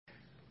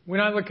When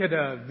I look at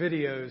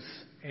videos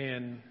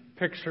and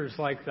pictures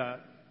like that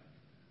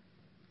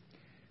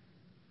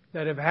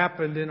have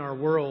happened in our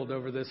world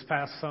over this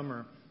past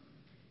summer,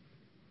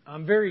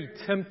 I'm very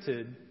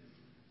tempted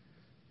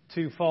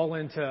to fall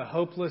into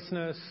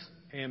hopelessness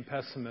and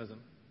pessimism.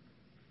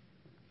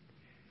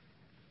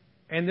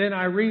 And then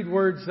I read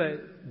words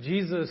that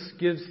Jesus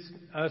gives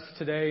us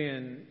today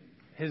in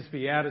His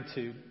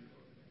Beatitude.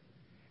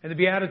 And the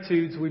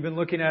Beatitudes we've been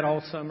looking at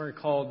all summer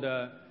called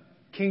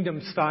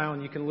Kingdom Style,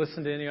 and you can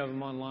listen to any of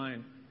them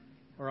online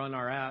or on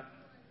our app.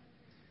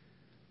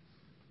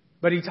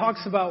 But He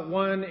talks about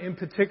one in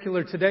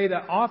particular today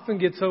that often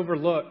gets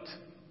overlooked.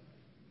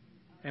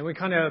 And we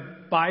kind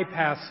of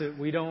bypass it.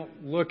 We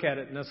don't look at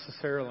it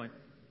necessarily.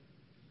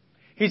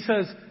 He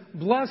says,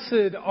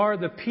 "Blessed are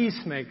the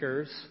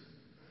peacemakers,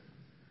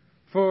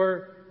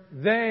 for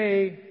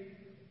they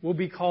will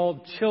be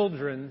called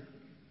children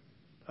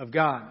of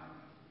God."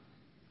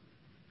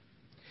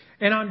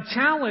 And I'm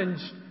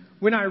challenged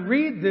when I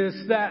read this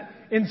that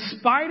in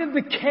spite of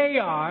the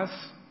chaos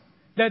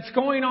that's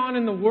going on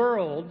in the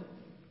world,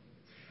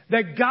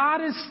 that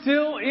God is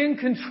still in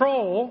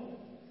control,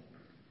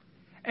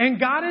 and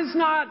God is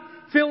not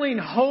feeling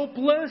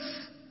hopeless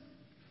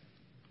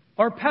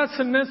or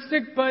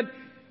pessimistic, but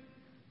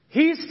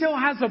He still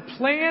has a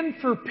plan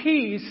for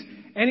peace,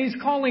 and He's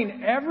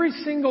calling every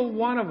single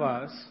one of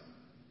us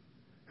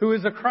who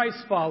is a Christ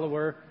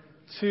follower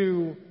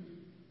to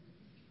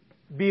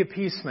be a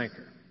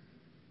peacemaker.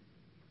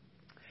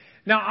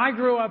 Now, I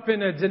grew up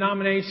in a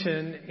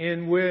denomination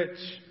in which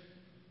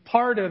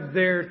part of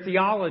their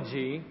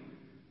theology,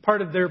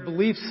 part of their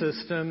belief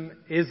system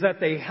is that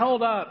they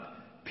held up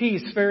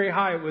peace very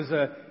high. It was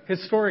a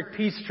historic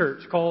peace church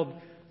called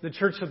the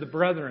Church of the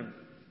Brethren.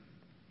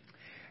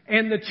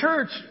 And the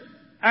church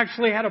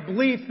actually had a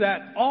belief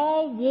that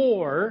all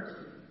war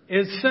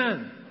is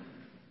sin.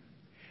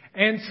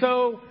 And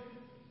so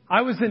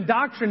I was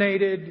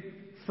indoctrinated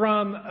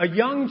from a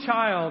young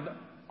child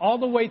all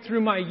the way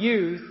through my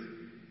youth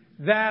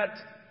that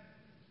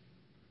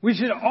we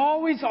should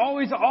always,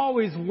 always,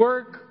 always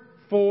work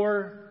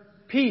for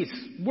peace,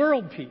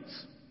 world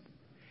peace.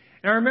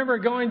 And I remember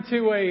going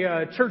to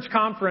a church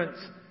conference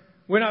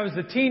when I was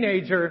a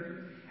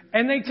teenager,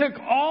 and they took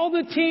all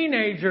the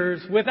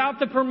teenagers, without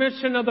the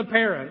permission of the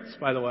parents,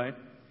 by the way,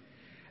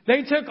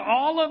 they took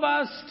all of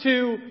us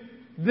to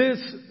this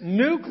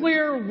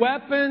nuclear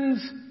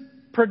weapons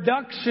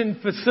production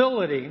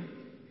facility,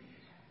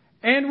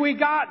 and we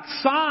got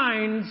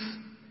signs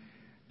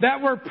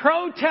that were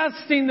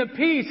protesting the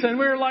peace, and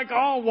we were like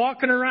all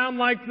walking around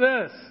like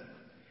this.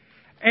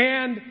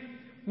 And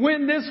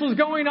when this was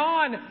going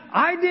on,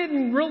 I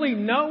didn't really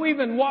know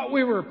even what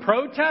we were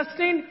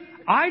protesting.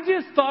 I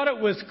just thought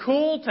it was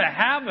cool to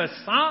have a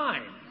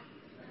sign.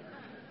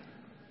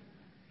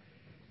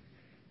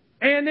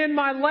 And in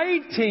my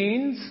late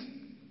teens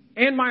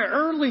and my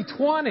early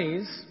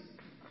 20s,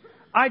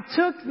 I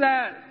took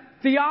that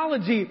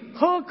theology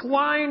hook,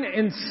 line,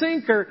 and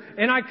sinker,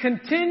 and I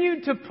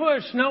continued to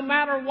push, no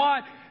matter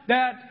what,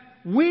 that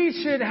we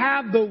should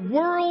have the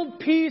world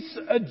peace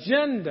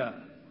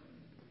agenda.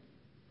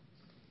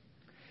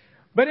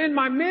 But in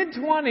my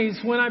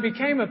mid-20s, when I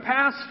became a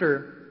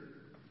pastor,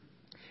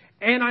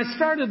 and I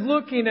started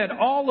looking at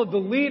all of the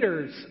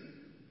leaders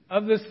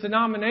of this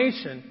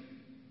denomination,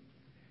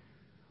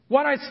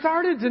 what I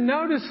started to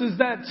notice is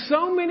that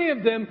so many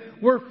of them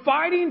were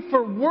fighting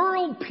for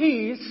world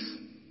peace,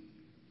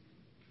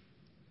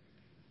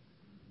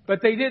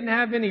 but they didn't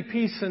have any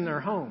peace in their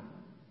home.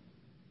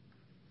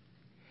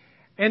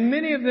 And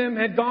many of them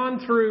had gone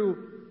through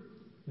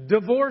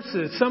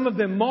divorces, some of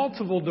them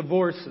multiple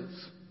divorces.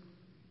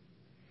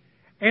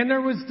 And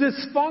there was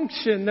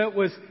dysfunction that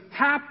was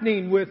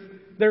happening with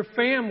their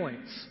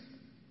families.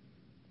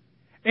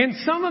 And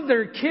some of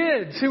their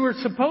kids, who were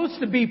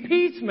supposed to be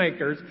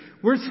peacemakers,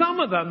 were some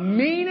of the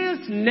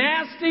meanest,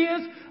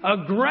 nastiest,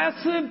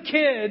 aggressive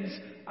kids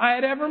I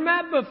had ever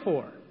met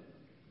before.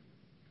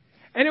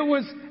 And it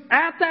was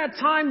at that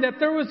time that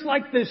there was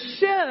like this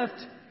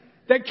shift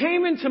that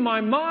came into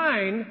my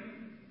mind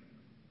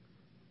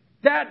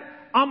that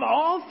I'm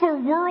all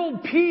for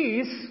world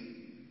peace,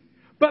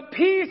 but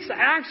peace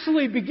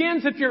actually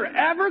begins, if you're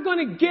ever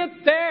going to get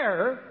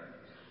there,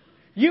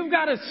 you've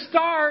got to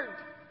start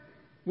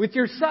with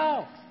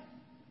yourself.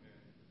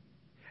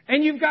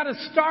 And you've got to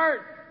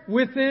start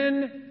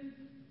within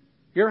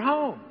your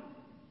home.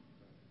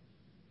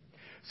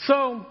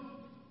 So,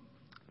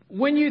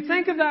 when you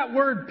think of that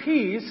word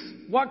peace,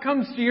 what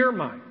comes to your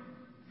mind?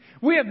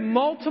 We have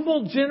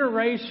multiple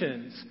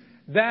generations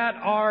that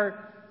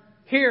are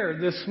here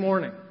this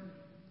morning.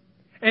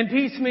 And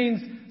peace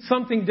means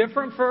something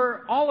different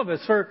for all of us.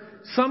 For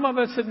some of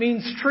us, it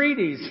means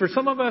treaties. For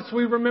some of us,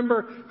 we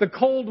remember the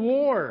Cold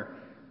War,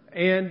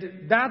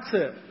 and that's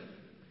it.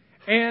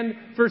 And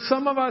for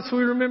some of us,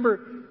 we remember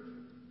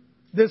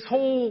this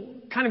whole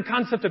kind of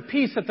concept of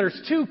peace, that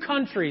there's two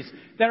countries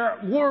that are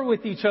at war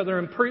with each other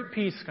and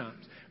peace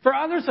comes. For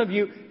others of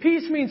you,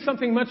 peace means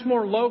something much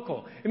more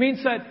local. It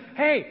means that,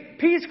 hey,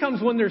 peace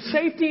comes when there's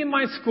safety in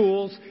my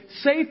schools,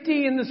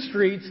 safety in the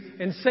streets,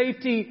 and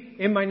safety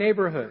in my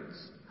neighborhoods.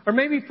 Or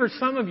maybe for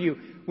some of you,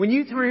 when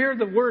you hear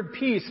the word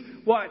peace,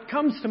 what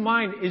comes to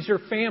mind is your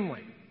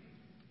family.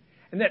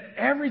 And that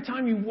every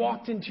time you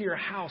walked into your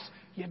house,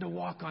 you had to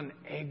walk on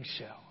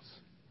eggshells.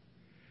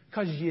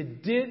 Because you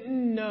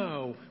didn't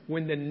know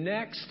when the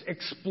next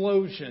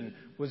explosion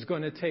was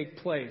going to take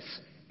place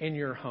in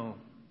your home.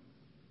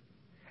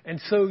 And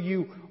so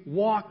you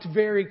walked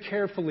very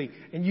carefully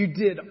and you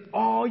did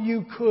all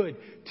you could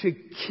to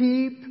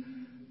keep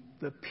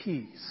the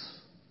peace.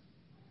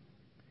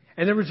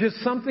 And there was just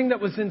something that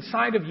was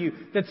inside of you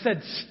that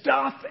said,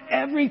 stuff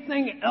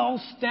everything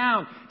else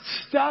down.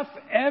 Stuff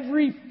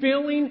every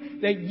feeling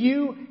that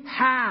you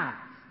have.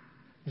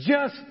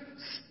 Just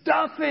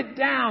stuff it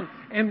down.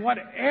 And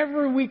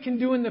whatever we can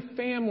do in the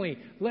family,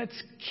 let's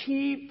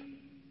keep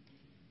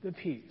the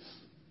peace.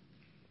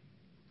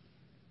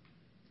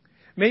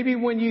 Maybe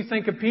when you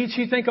think of peace,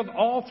 you think of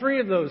all three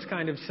of those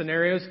kind of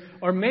scenarios.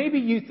 Or maybe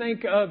you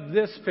think of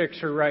this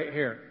picture right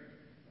here.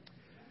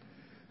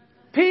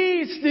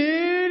 Peace,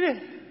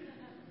 dude!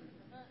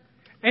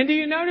 And do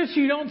you notice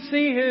you don't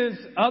see his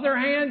other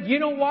hand? You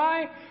know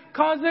why?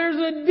 Because there's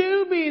a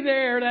doobie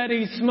there that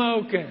he's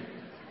smoking.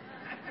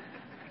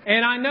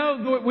 And I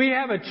know we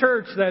have a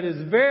church that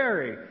is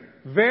very,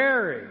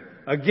 very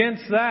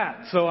against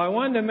that. So I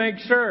wanted to make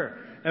sure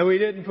that we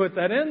didn't put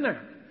that in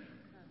there.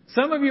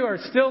 Some of you are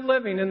still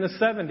living in the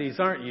 70s,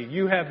 aren't you?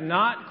 You have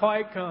not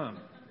quite come.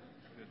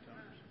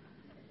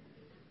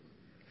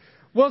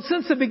 Well,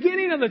 since the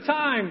beginning of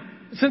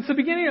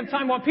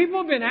time, what people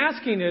have been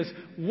asking is,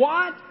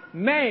 what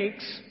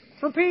makes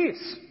for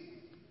peace?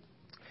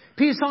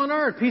 Peace on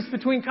earth, peace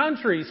between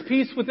countries,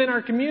 peace within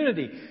our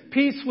community,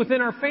 peace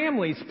within our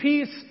families,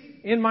 peace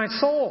in my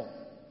soul.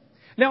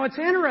 Now, it's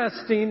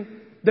interesting,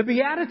 the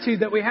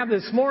beatitude that we have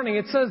this morning,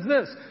 it says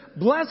this,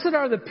 blessed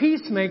are the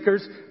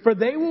peacemakers, for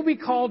they will be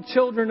called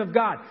children of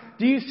God.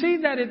 Do you see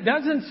that it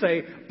doesn't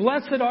say,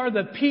 blessed are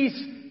the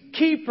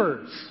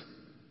peacekeepers?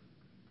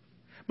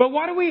 But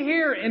what do we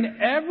hear in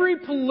every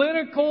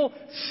political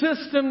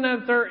system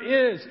that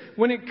there is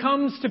when it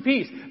comes to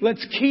peace?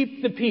 Let's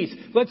keep the peace.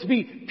 Let's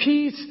be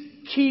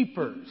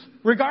peacekeepers.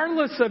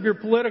 Regardless of your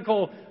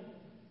political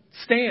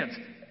stance,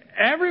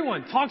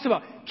 everyone talks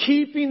about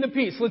keeping the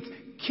peace. Let's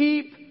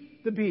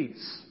keep the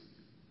peace.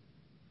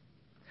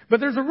 But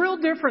there's a real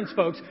difference,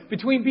 folks,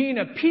 between being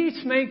a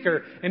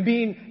peacemaker and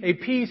being a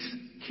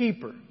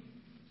peacekeeper.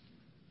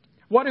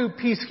 What do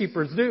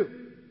peacekeepers do?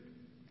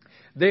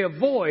 They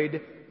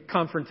avoid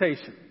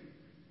confrontation.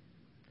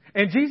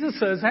 And Jesus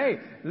says, hey,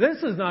 this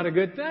is not a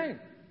good thing.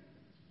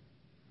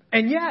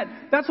 And yet,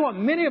 that's what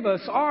many of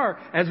us are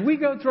as we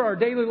go through our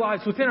daily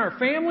lives within our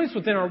families,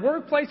 within our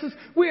workplaces.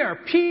 We are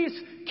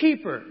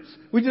peacekeepers.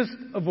 We just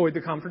avoid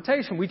the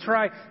confrontation. We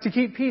try to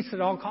keep peace at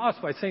all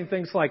costs by saying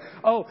things like,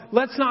 oh,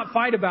 let's not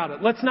fight about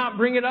it. Let's not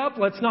bring it up.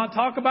 Let's not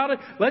talk about it.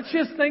 Let's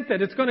just think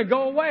that it's going to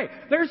go away.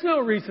 There's no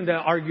reason to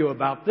argue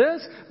about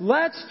this.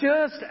 Let's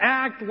just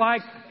act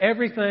like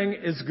everything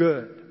is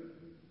good.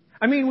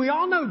 I mean, we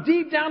all know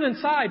deep down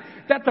inside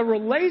that the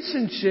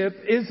relationship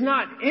is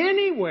not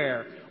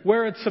anywhere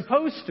where it's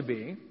supposed to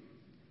be.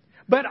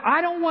 But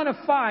I don't want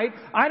to fight.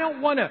 I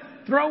don't want to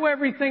throw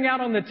everything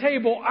out on the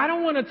table. I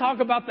don't want to talk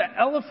about the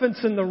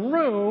elephants in the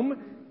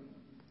room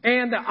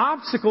and the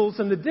obstacles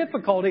and the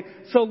difficulty.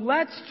 So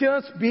let's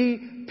just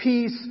be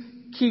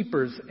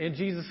peacekeepers. And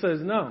Jesus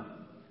says, no,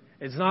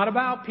 it's not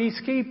about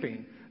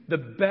peacekeeping. The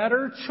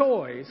better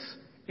choice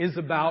is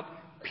about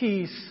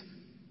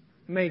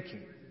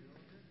peacemaking.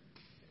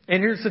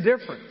 And here's the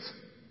difference.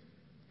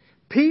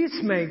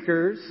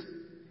 Peacemakers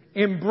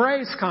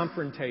embrace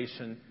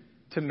confrontation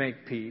to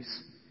make peace.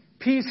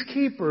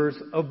 Peacekeepers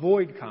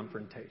avoid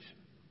confrontation.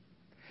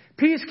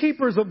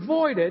 Peacekeepers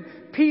avoid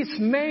it.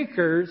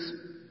 Peacemakers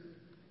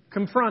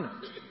confront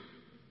it.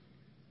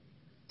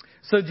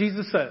 So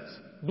Jesus says,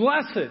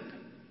 blessed,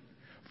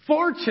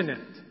 fortunate,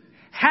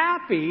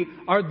 happy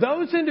are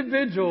those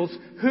individuals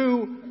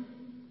who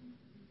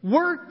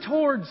work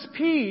towards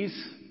peace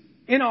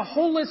in a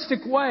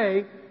holistic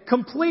way,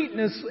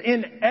 completeness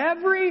in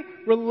every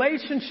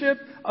relationship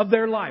of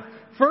their life.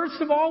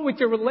 First of all, with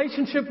your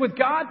relationship with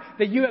God,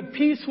 that you have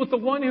peace with the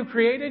one who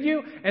created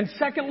you. And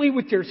secondly,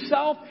 with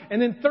yourself.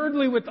 And then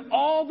thirdly, with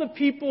all the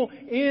people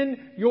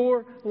in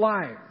your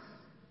life.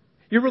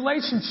 Your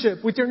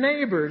relationship with your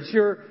neighbors,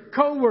 your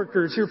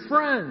coworkers, your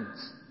friends,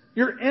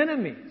 your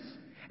enemies.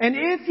 And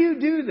if you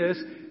do this,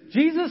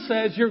 Jesus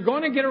says you're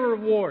going to get a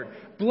reward.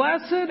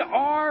 Blessed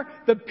are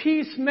the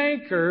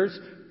peacemakers,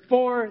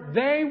 for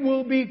they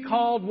will be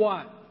called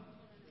what?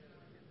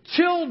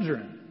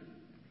 Children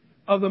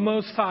of the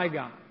Most High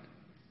God.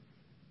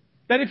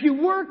 That if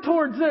you work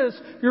towards this,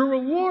 your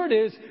reward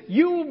is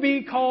you will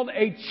be called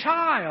a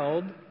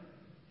child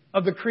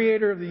of the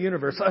Creator of the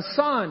universe, a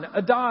son,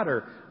 a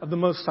daughter of the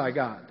Most High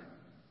God.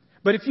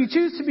 But if you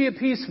choose to be a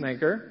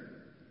peacemaker,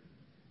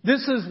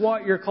 This is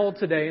what you're called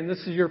today, and this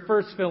is your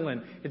first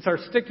fill-in. It's our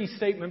sticky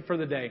statement for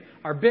the day.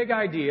 Our big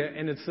idea,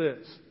 and it's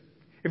this.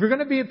 If you're going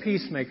to be a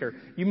peacemaker,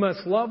 you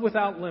must love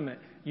without limit.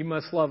 You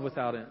must love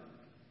without end.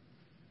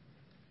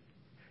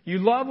 You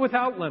love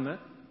without limit,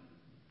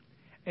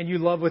 and you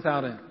love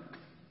without end.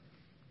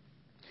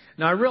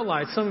 Now, I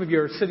realize some of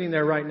you are sitting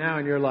there right now,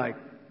 and you're like,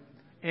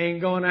 ain't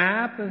going to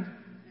happen.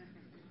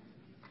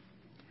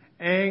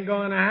 Ain't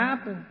going to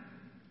happen.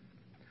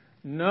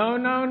 No,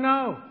 no,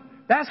 no.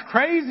 That's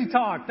crazy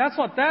talk. That's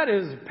what that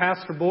is,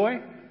 Pastor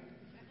Boy.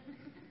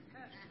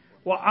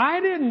 Well, I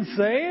didn't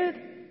say it.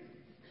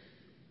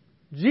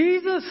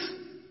 Jesus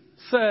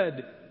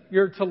said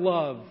you're to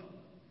love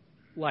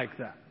like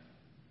that.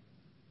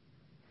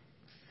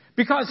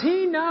 Because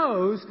He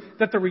knows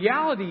that the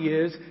reality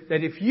is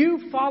that if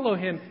you follow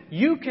Him,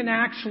 you can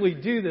actually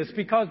do this.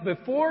 Because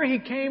before He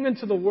came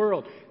into the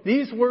world,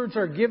 these words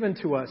are given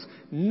to us.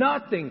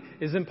 Nothing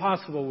is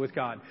impossible with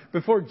God.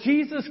 Before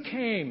Jesus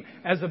came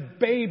as a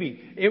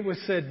baby, it was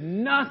said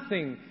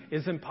nothing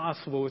is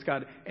impossible with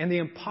God. And the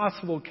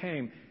impossible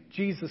came.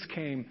 Jesus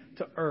came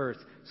to earth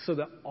so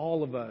that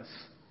all of us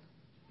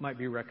might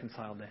be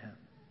reconciled to Him.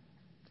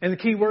 And the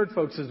key word,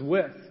 folks, is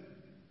with.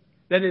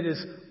 That it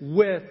is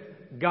with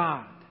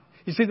God.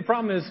 You see, the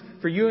problem is,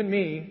 for you and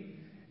me,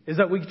 is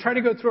that we try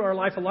to go through our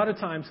life a lot of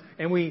times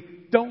and we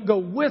don't go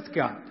with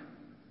God.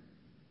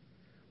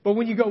 But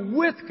when you go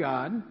with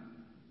God,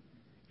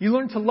 you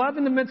learn to love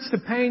in the midst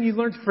of pain. You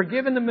learn to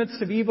forgive in the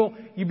midst of evil.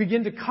 You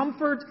begin to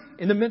comfort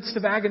in the midst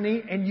of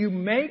agony. And you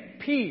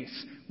make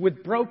peace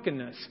with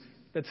brokenness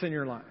that's in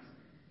your life.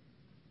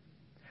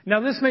 Now,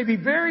 this may be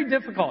very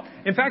difficult.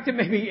 In fact, it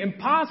may be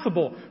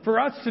impossible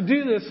for us to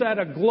do this at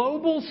a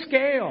global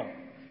scale.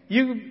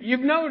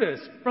 You've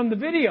noticed from the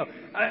video.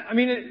 I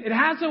mean, it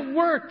hasn't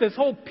worked, this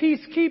whole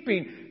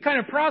peacekeeping kind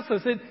of process.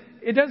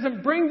 It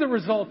doesn't bring the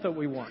result that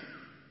we want.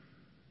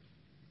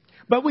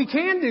 But we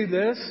can do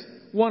this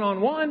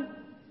one-on-one.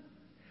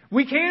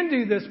 We can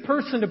do this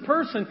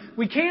person-to-person.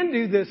 We can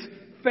do this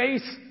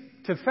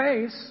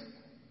face-to-face.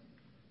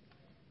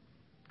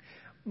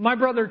 My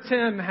brother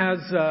Tim has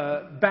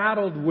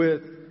battled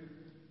with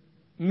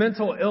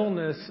mental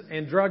illness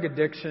and drug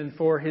addiction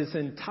for his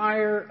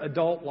entire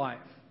adult life.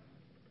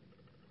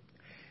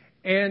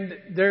 And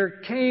there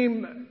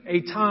came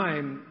a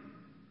time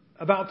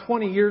about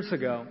 20 years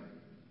ago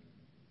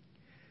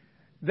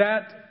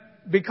that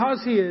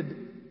because he had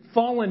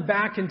fallen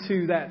back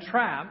into that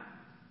trap,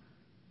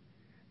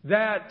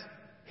 that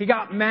he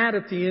got mad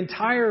at the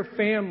entire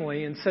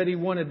family and said he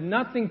wanted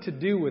nothing to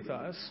do with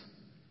us.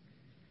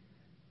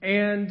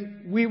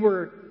 And we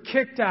were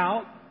kicked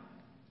out.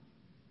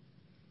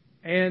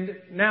 And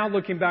now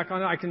looking back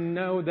on it, I can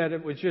know that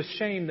it was just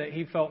shame that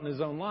he felt in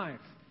his own life.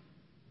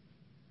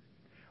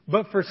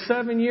 But for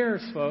 7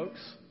 years, folks,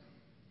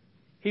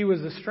 he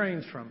was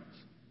estranged from us.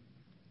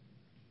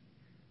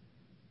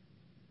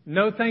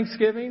 No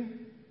Thanksgiving,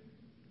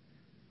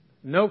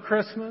 no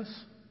Christmas,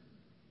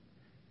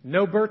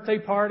 no birthday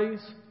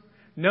parties,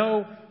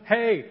 no,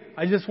 hey,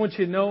 I just want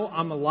you to know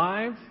I'm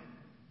alive.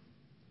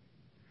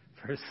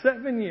 For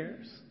 7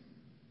 years,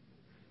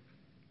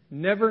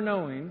 never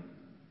knowing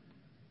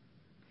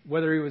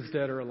whether he was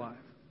dead or alive.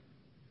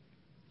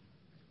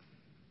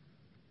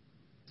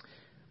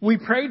 We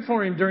prayed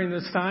for him during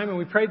this time, and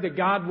we prayed that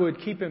God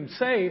would keep him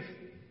safe.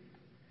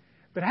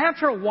 But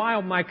after a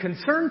while, my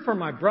concern for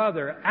my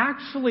brother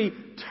actually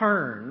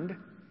turned,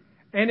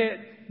 and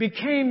it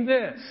became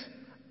this.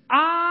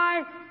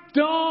 I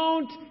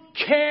don't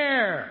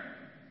care.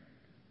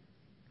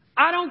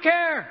 I don't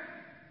care.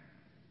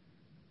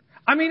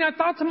 I mean, I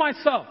thought to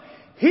myself,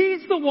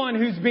 he's the one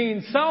who's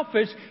being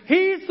selfish.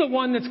 He's the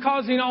one that's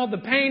causing all the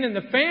pain in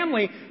the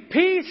family.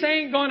 Peace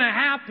ain't going to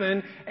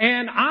happen,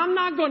 and I'm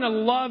not going to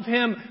love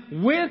him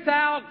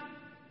without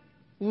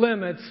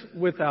limits,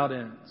 without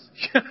ends.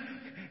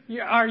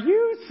 Are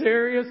you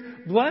serious?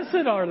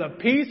 Blessed are the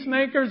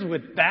peacemakers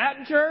with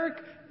that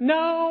jerk?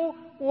 No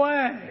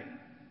way.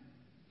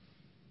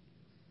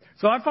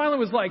 So I finally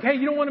was like, hey,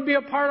 you don't want to be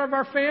a part of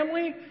our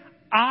family?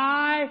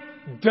 I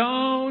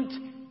don't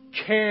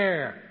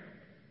care.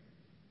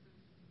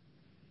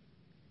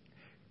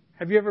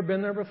 Have you ever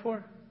been there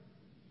before?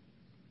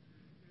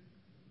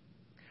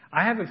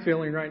 I have a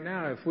feeling right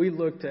now, if we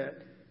looked at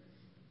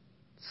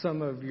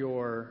some of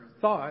your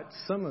thoughts,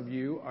 some of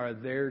you are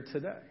there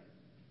today.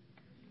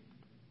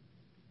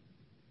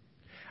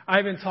 I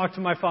haven't talked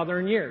to my father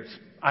in years.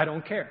 I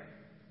don't care.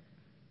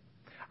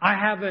 I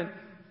haven't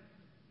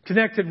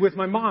connected with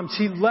my mom.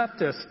 She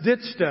left us,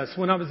 ditched us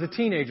when I was a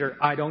teenager.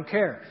 I don't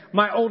care.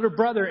 My older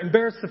brother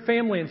embarrassed the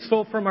family and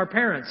stole from our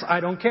parents. I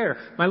don't care.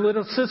 My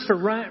little sister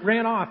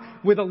ran off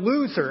with a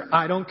loser.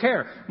 I don't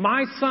care.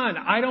 My son,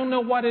 I don't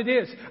know what it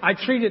is. I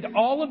treated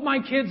all of my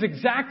kids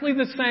exactly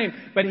the same,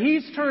 but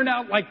he's turned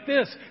out like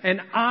this,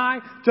 and I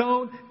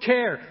don't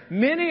care.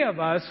 Many of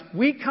us,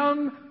 we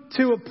come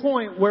to a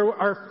point where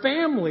our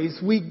families,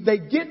 they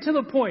get to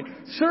the point,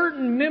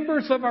 certain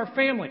members of our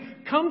family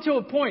come to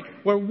a point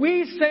where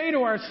we say to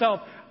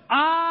ourselves,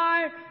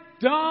 I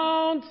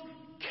don't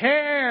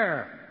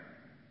care.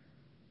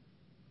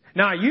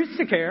 Now, I used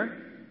to care.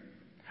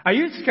 I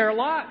used to care a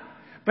lot.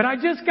 But I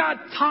just got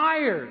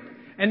tired.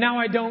 And now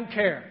I don't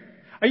care.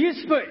 I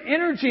used to put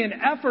energy and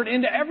effort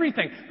into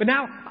everything. But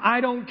now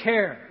I don't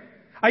care.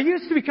 I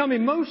used to become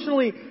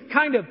emotionally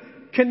kind of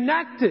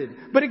connected.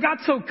 But it got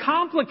so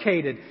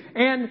complicated.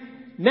 And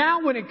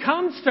now when it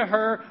comes to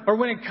her or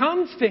when it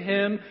comes to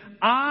him,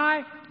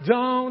 I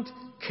don't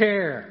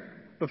care.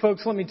 But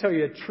folks, let me tell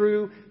you a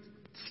true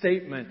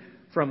statement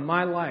from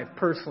my life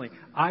personally.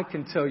 I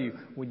can tell you,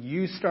 when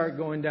you start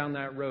going down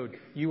that road,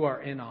 you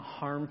are in a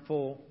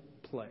harmful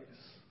place.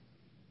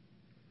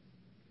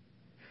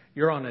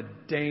 You're on a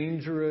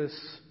dangerous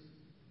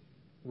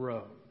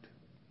road.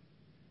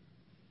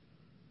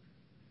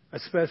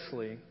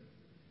 Especially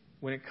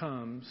when it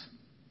comes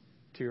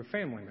to your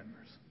family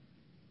members.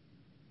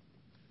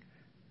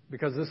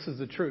 Because this is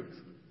the truth.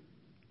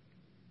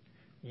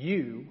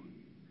 You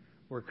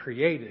were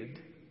created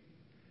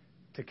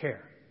to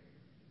care.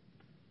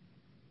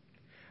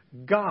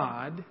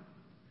 God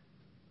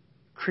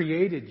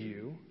created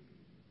you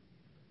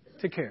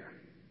to care.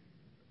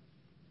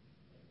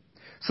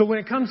 So when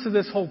it comes to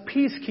this whole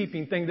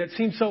peacekeeping thing that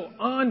seems so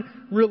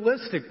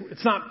unrealistic,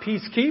 it's not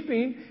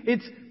peacekeeping,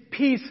 it's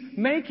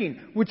peacemaking,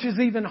 which is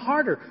even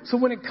harder. So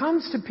when it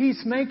comes to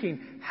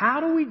peacemaking, how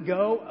do we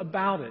go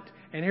about it?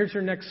 And here's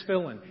your next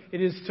fill-in.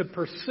 It is to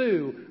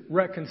pursue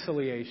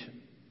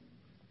reconciliation.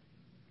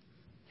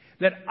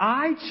 That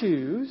I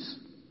choose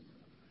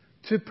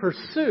to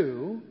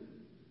pursue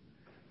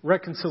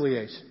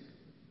reconciliation.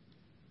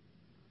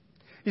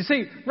 You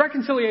see,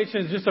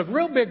 reconciliation is just a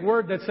real big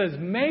word that says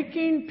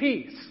making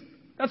peace.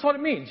 That's what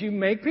it means. You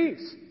make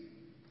peace.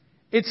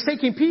 It's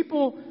taking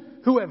people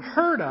who have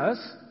hurt us,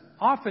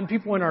 often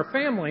people in our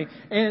family,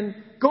 and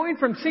going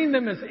from seeing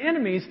them as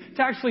enemies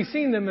to actually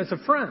seeing them as a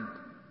friend.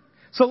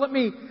 So let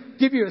me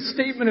give you a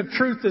statement of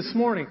truth this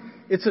morning.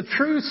 It's a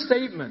true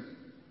statement.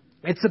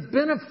 It's a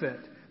benefit.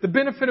 The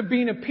benefit of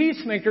being a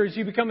peacemaker is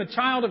you become a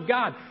child of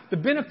God. The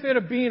benefit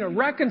of being a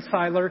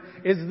reconciler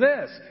is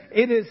this.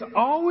 It is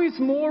always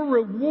more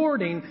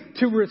rewarding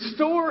to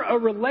restore a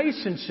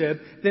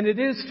relationship than it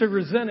is to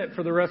resent it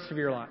for the rest of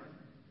your life.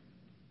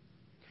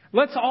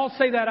 Let's all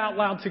say that out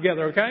loud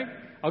together, okay?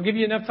 I'll give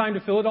you enough time to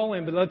fill it all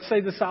in, but let's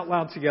say this out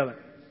loud together.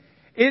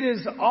 It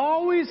is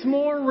always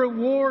more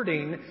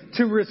rewarding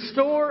to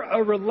restore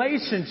a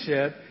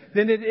relationship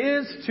than it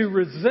is to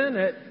resent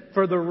it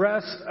for the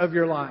rest of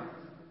your life.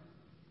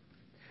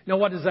 Now,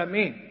 what does that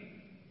mean?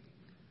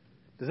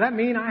 Does that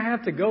mean I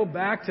have to go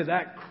back to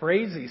that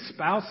crazy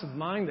spouse of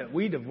mine that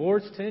we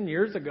divorced 10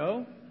 years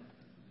ago?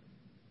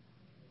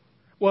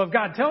 Well, if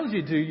God tells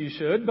you to, you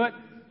should, but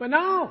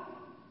no.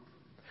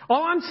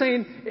 All I'm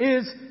saying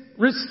is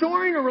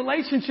restoring a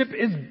relationship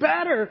is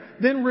better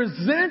than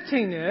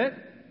resenting it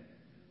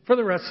for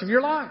the rest of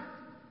your life.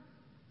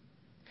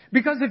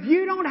 Because if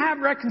you don't have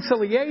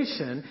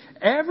reconciliation,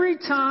 every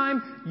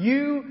time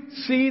you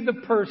see the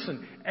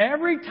person,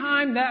 every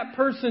time that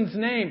person's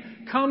name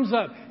comes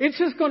up, it's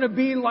just going to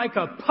be like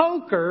a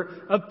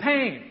poker of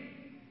pain.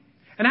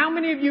 And how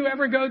many of you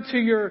ever go to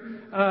your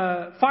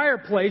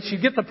fireplace, you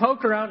get the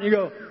poker out and you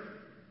go,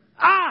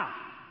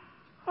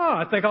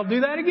 I think I'll do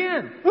that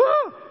again. Woo!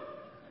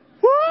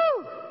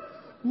 Woo!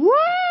 Woo! Woo!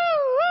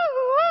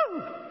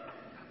 Woo!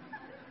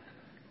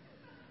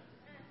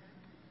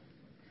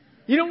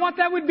 You know what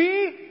that would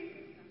be?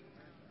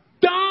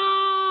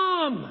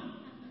 Dumb!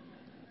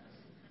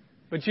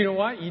 But you know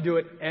what? You do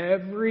it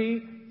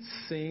every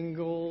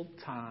single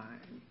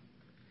time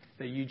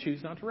that you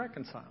choose not to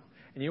reconcile.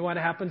 And you know what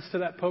happens to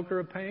that poker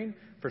of pain?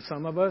 For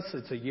some of us,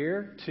 it's a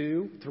year,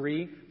 2,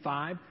 3,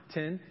 5,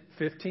 10,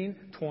 15,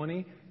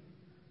 20.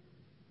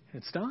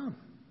 It's done.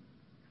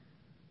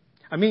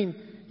 I mean,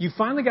 you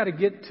finally got to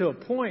get to a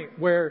point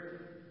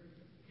where,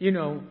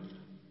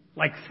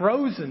 like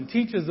Frozen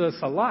teaches us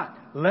a lot.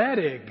 Let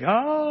it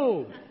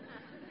go.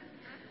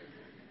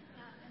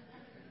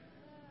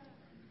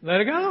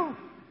 Let it go.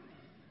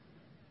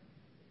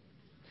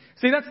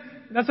 See, that's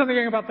the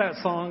thing about that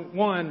song.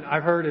 One,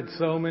 I've heard it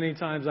so many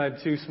times. I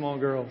have 2 small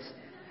girls.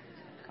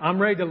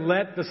 I'm ready to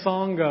let the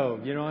song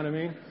go. You know what I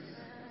mean?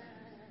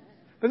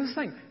 But this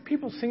thing,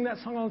 people sing that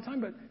song all the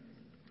time, but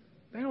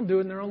they don't do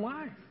it in their own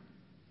life.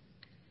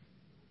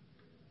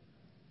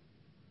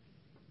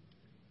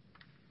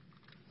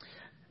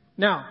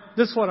 Now,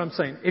 this is what I'm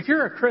saying. If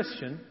you're a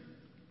Christian,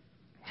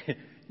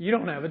 you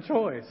don't have a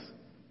choice.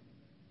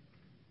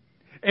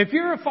 If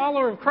you're a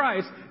follower of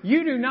Christ,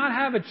 you do not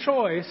have a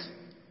choice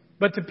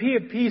but to be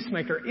a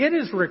peacemaker. It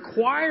is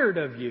required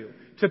of you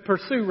to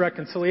pursue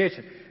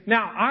reconciliation.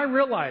 Now, I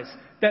realize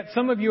that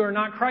some of you are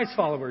not Christ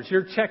followers.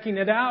 You're checking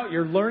it out.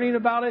 You're learning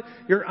about it.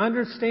 You're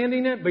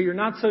understanding it, but you're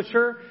not so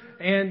sure.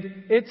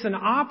 And it's an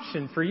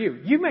option for you.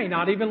 You may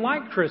not even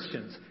like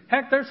Christians.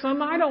 Heck, there's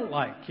some I don't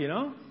like,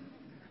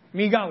 I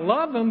mean, you got to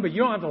love them, but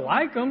you don't have to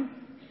like them.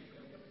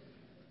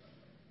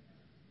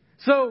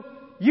 So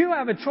you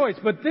have a choice.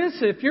 But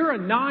if you're a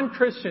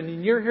non-Christian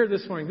and you're here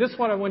this morning, this is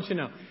what I want you to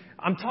know.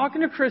 I'm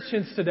talking to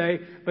Christians today,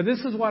 but this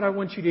is what I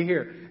want you to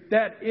hear.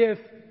 That if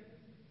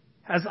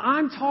as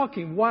I'm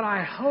talking, what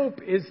I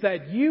hope is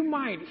that you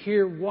might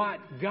hear what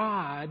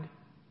God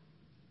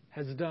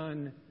has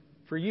done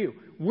for you.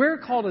 We're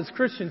called as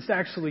Christians to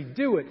actually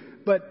do it,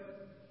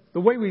 but the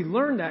way we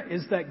learn that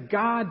is that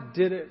God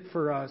did it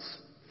for us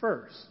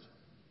first.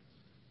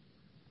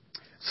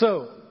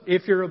 So,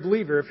 if you're a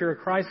believer, if you're a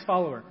Christ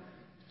follower,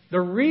 the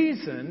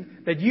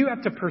reason that you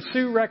have to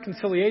pursue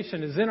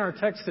reconciliation is in our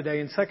text today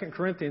in 2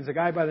 Corinthians. A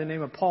guy by the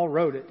name of Paul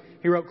wrote it.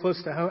 He wrote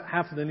close to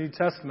half of the New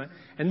Testament.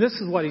 And this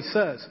is what he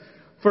says.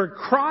 For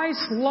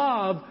Christ's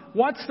love,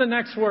 what's the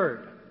next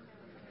word?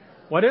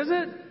 What is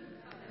it?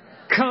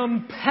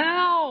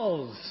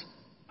 Compels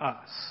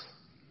us.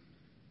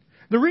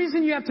 The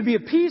reason you have to be a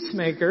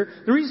peacemaker,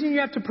 the reason you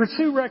have to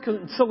pursue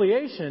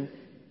reconciliation,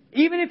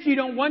 even if you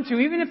don't want to,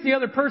 even if the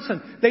other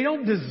person, they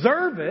don't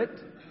deserve it,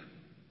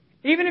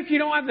 even if you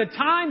don't have the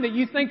time that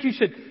you think you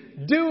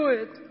should do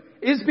it,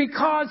 is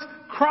because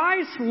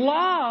Christ's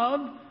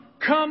love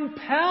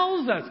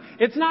compels us.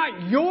 It's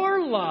not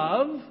your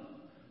love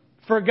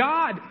for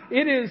God.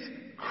 It is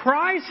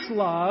Christ's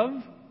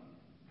love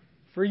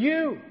for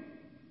you.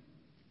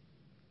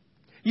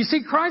 You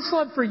see, Christ's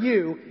love for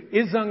you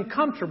is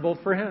uncomfortable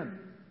for Him.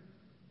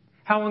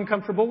 How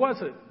uncomfortable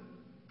was it?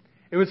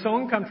 It was so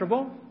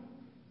uncomfortable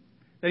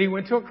that He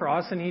went to a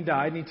cross and He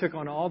died and He took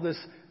on all this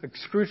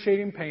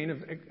excruciating pain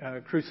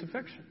of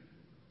crucifixion.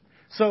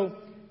 So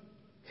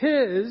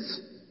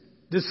His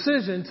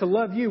decision to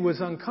love you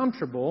was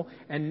uncomfortable,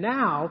 and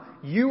now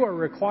you are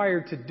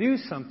required to do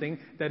something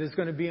that is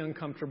going to be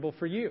uncomfortable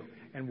for you.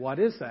 And what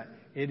is that?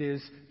 It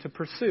is to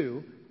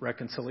pursue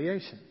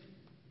reconciliation.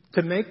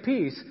 To make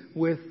peace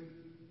with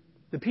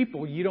the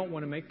people you don't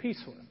want to make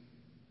peace with.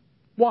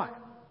 Why?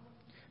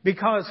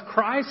 Because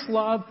Christ's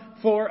love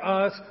for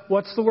us,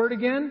 what's the word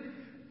again?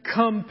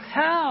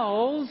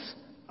 Compels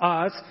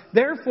us.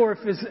 Therefore,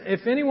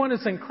 if anyone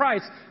is in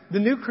Christ, the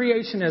new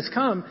creation has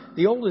come.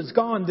 The old is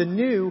gone. The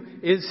new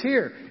is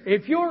here.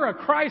 If you're a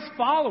Christ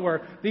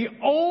follower, the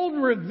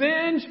old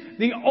revenge,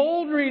 the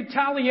old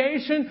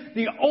retaliation,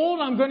 the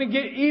old I'm going to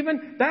get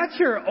even, that's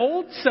your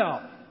old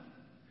self.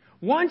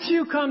 Once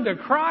you come to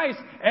Christ,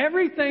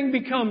 everything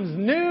becomes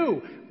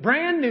new,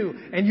 brand new,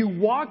 and you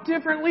walk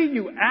differently,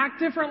 you act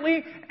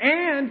differently,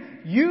 and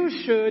you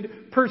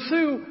should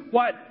pursue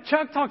what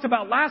Chuck talked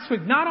about last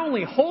week. Not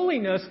only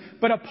holiness,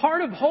 but a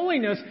part of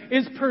holiness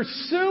is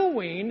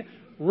pursuing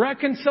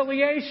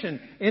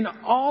reconciliation in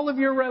all of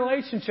your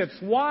relationships.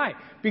 Why?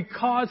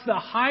 Because the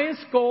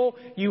highest goal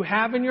you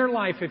have in your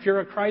life, if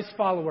you're a Christ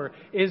follower,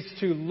 is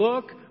to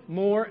look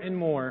more and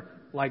more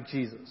like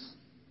Jesus.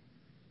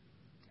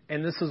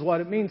 And this is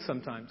what it means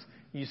sometimes.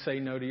 You say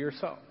no to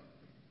yourself.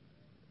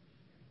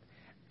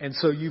 And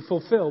so you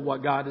fulfill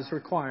what God is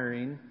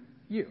requiring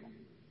you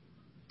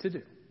to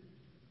do.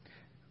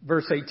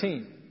 Verse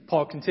 18,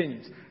 Paul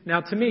continues.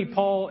 Now to me,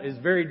 Paul is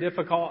very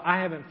difficult.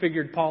 I haven't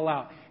figured Paul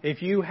out.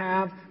 If you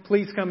have,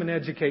 please come and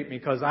educate me,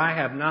 because I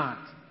have not.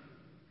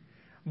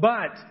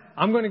 But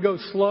I'm going to go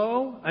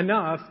slow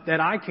enough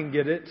that I can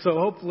get it. So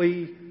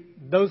hopefully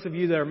those of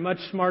you that are much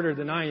smarter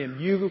than I am,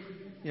 you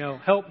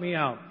help me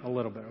out a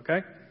little bit, okay?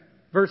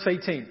 Verse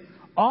 18.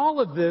 All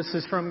of this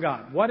is from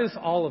God. What is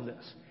all of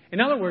this?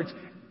 In other words,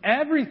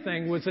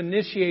 everything was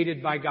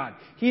initiated by God.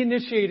 He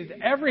initiated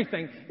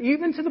everything,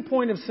 even to the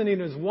point of sending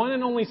His one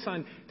and only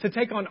Son to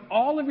take on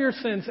all of your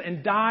sins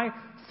and die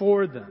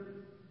for them.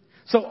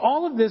 So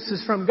all of this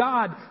is from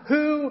God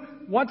who,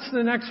 what's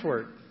the next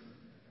word?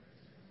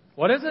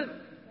 What is it?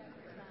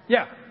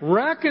 Yeah,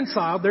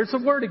 reconciled. There's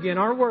a word again,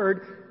 our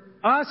word,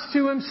 us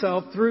to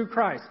Himself through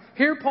Christ.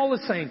 Here Paul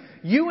is saying,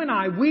 you and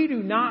I, we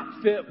do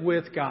not fit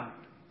with God.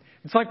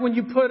 It's like when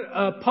you put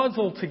a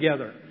puzzle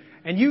together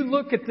and you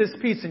look at this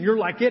piece and you're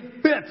like, it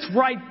fits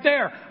right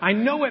there. I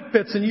know it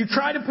fits. And you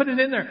try to put it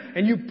in there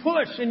and you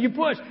push and you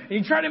push and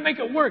you try to make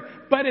it work,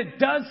 but it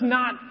does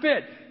not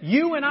fit.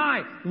 You and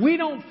I, we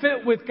don't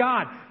fit with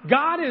God.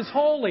 God is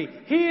holy.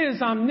 He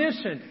is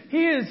omniscient.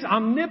 He is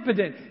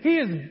omnipotent. He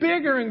is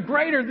bigger and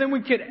greater than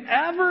we could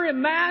ever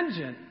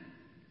imagine.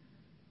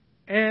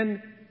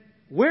 And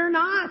we're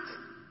not.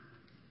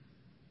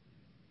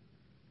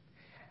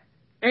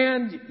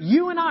 And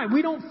you and I,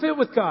 we don't fit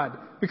with God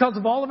because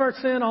of all of our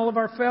sin, all of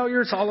our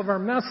failures, all of our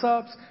mess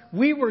ups.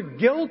 We were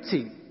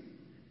guilty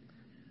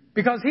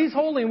because He's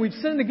holy and we've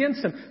sinned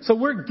against Him. So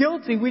we're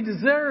guilty. We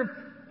deserve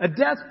a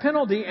death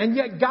penalty. And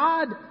yet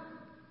God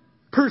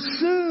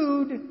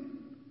pursued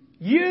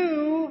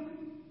you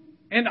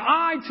and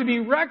I to be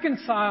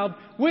reconciled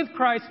with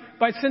Christ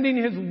by sending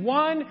His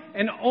one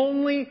and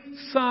only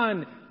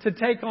Son to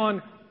take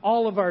on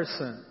all of our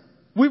sin.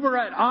 We were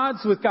at odds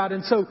with God,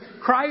 and so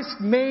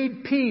Christ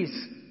made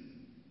peace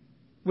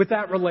with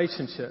that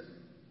relationship.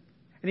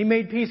 And He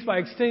made peace by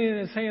extending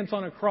His hands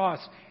on a cross,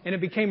 and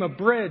it became a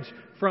bridge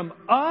from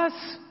us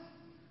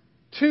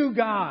to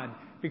God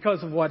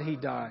because of what He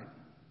died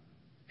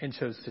and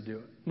chose to do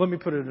it. Let me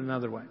put it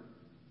another way.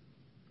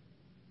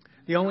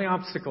 The only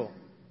obstacle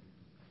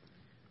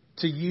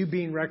to you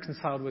being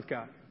reconciled with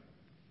God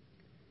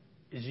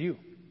is you.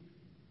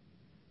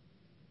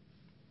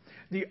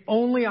 The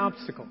only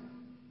obstacle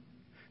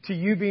to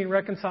you being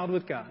reconciled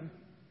with God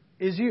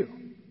is you.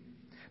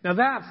 Now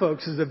that,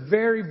 folks, is a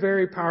very,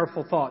 very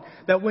powerful thought.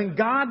 That when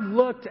God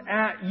looked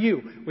at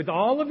you with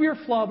all of your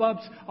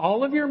flub-ups,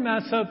 all of your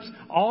mess-ups,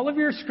 all of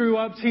your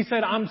screw-ups, He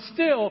said, I'm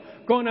still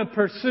going to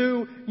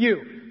pursue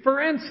you. For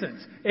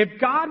instance,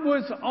 if God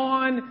was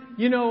on,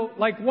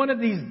 like one of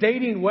these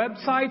dating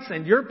websites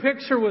and your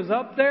picture was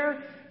up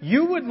there,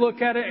 you would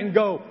look at it and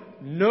go,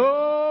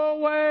 no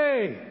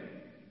way.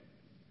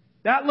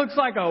 That looks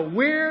like a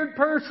weird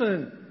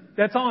person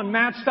that's on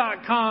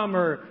Match.com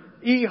or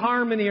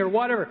eHarmony or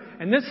whatever.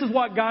 And this is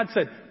what God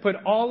said. Put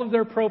all of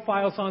their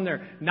profiles on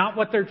there. Not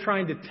what they're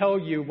trying to tell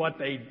you what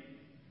they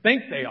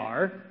think they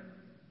are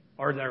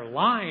or they're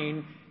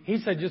lying. He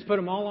said, just put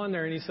them all on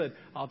there. And He said,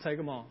 I'll take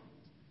them all.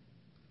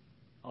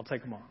 I'll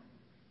take them all.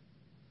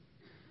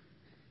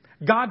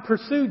 God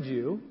pursued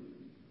you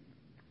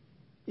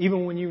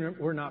even when you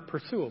were not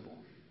pursuable.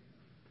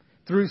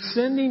 Through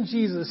sending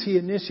Jesus, He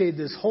initiated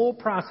this whole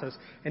process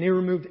and He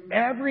removed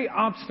every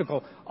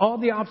obstacle, all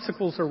the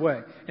obstacles are way.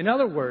 In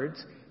other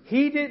words,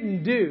 He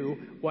didn't do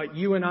what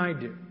you and I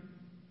do.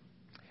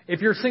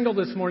 If you're single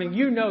this morning,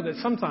 you know that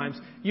sometimes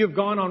you've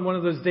gone on one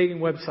of those dating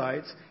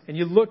websites and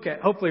you look at,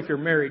 hopefully if you're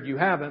married, you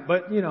haven't,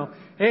 but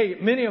hey,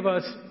 many of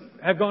us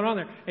have gone on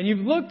there and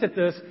you've looked at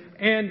this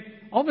and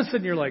all of a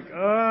sudden you're like,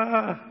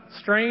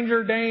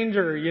 stranger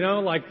danger,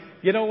 like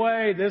get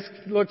away. This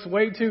looks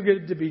way too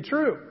good to be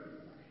true.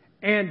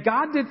 And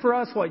God did for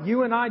us what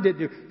you and I did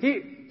do.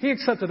 He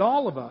accepted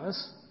all of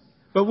us.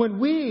 But when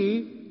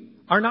we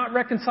are not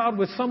reconciled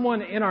with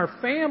someone in our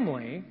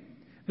family,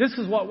 this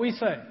is what we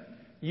say.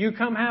 You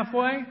come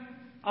halfway,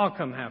 I'll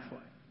come halfway.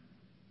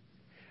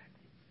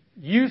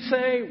 You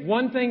say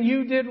one thing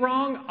you did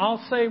wrong,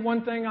 I'll say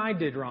one thing I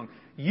did wrong.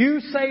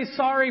 You say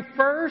sorry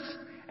first,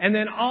 and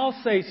then I'll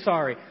say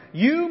sorry.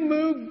 You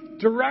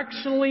move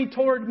directionally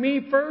toward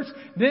me first,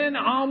 then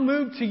I'll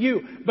move to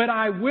you. But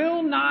I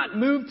will not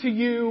move to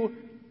you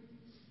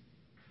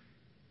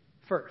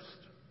first.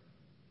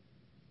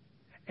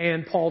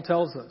 And Paul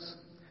tells us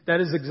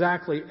that is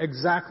exactly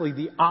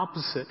the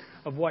opposite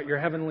of what your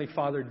Heavenly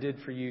Father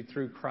did for you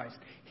through Christ.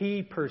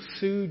 He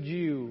pursued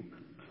you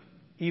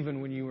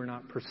even when you were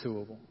not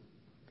pursuable.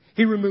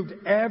 He removed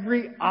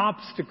every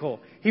obstacle.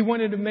 He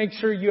wanted to make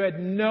sure you had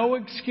no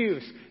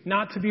excuse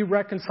not to be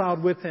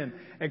reconciled with Him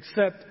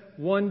except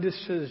one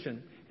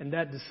decision. And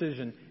that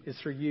decision is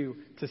for you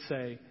to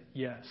say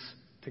yes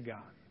to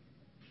God.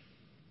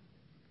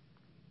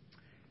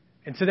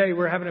 And today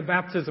we're having a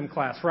baptism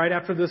class right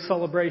after this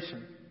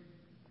celebration.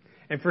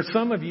 And for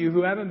some of you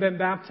who haven't been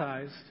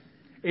baptized,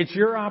 it's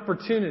your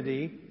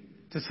opportunity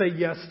to say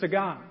yes to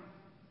God.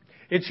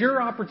 It's your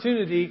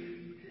opportunity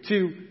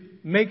to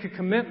make a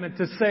commitment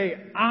to say,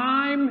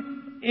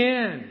 I'm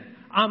in.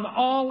 I'm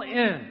all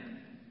in.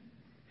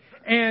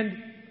 And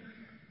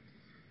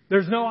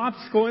there's no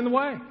obstacle in the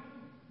way.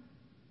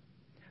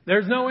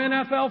 There's no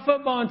NFL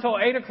football until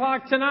 8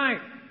 o'clock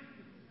tonight,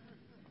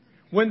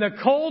 when the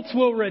Colts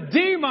will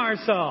redeem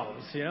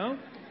ourselves,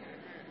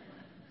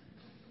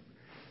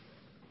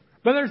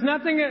 But there's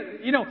nothing,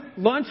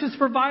 lunch is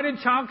provided,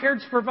 childcare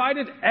is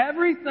provided,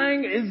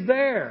 everything is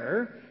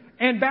there.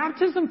 And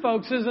baptism,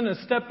 folks, isn't a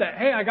step that,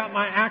 hey, I got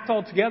my act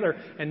all together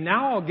and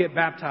now I'll get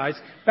baptized.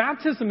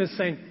 Baptism is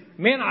saying,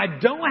 man, I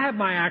don't have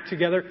my act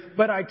together,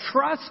 but I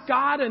trust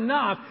God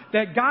enough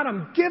that, God,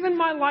 I'm giving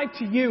my life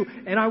to you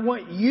and I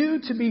want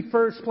you to be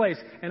first place.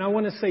 And I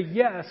want to say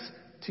yes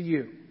to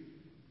you.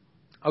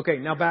 Okay,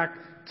 now back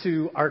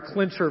to our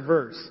clincher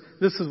verse.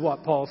 This is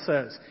what Paul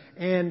says.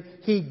 And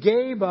He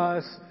gave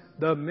us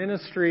the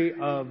ministry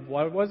of,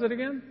 what was it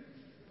again?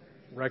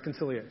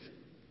 Reconciliation.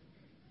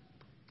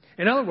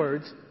 In other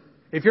words,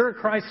 if you're a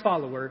Christ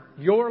follower,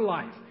 your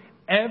life,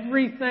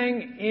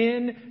 everything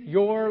in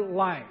your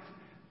life,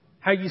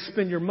 how you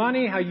spend your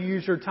money, how you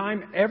use your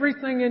time,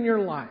 everything in your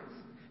life,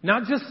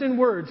 not just in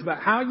words, but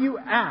how you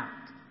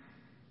act,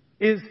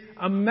 is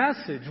a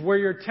message where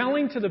you're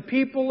telling to the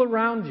people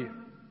around you,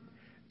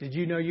 did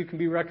you know you can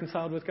be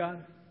reconciled with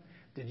God?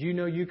 Did you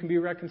know you can be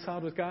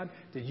reconciled with God?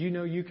 Did you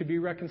know you could be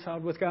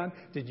reconciled with God?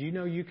 Did you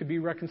know you could be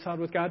reconciled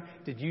with God?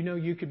 Did you know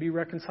you could be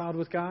reconciled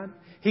with God?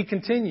 He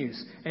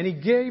continues, and He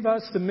gave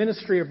us the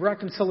ministry of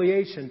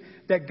reconciliation,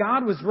 that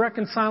God was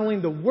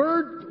reconciling the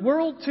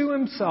world to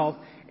Himself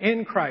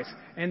in Christ.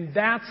 And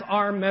that's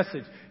our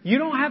message. You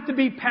don't have to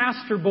be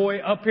pastor boy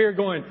up here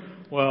going,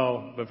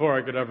 well, before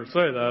I could ever say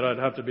that,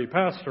 I'd have to be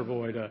pastor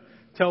boy to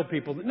tell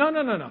people that.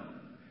 No.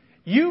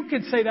 You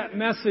could say that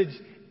message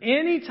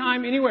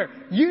anytime, anywhere.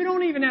 You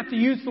don't even have to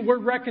use the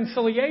word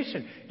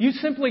reconciliation. You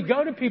simply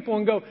go to people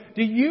and go,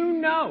 do you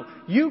know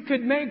you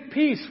could make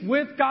peace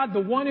with God,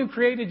 the one who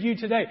created you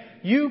today?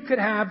 You could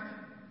have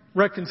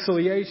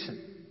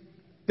reconciliation.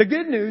 The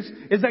good news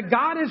is that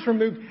God has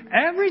removed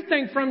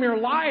everything from your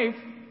life,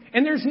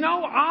 and there's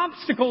no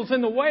obstacles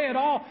in the way at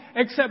all,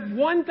 except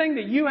one thing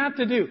that you have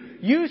to do.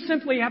 You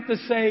simply have to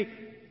say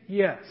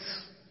yes.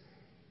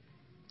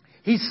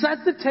 He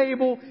set the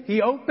table.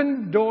 He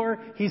opened the door.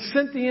 He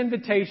sent the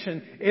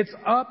invitation. It's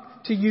up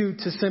to you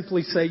to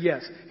simply say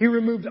yes. He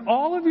removed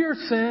all of your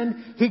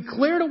sin. He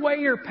cleared away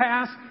your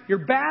past, your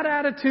bad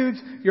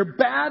attitudes, your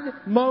bad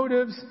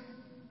motives,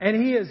 and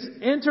He has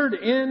entered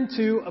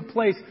into a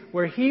place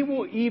where He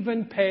will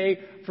even pay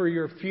for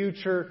your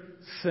future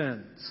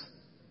sins.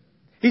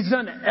 He's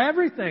done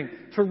everything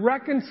to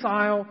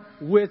reconcile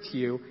with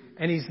you,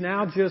 and He's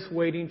now just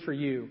waiting for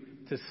you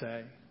to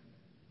say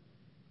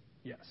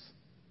yes.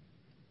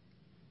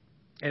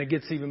 And it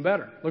gets even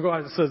better. Look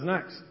what it says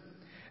next.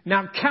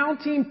 Now,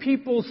 counting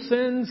people's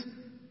sins,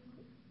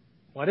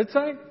 what did it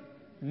say?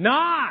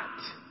 Not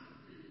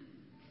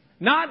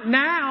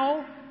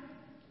now.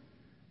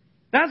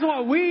 That's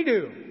what we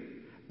do.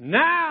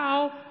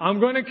 Now, I'm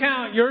going to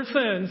count your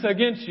sins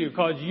against you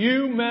because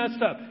you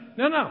messed up.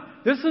 No.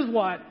 This is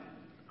what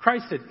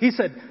Christ did. He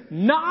said,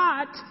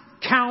 not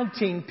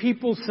counting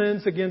people's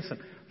sins against them.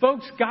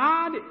 Folks,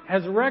 God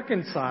has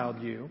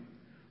reconciled you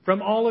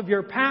from all of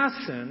your past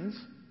sins,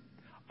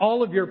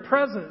 all of your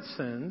present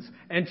sins,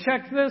 and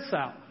check this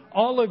out,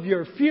 all of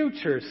your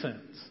future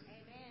sins.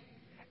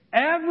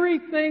 Amen.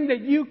 Everything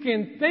that you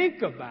can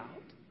think about,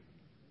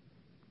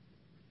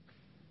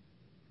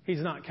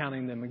 He's not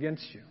counting them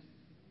against you.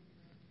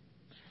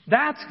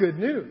 That's good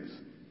news.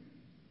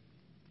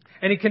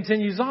 And He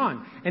continues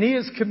on. And He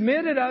has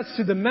committed us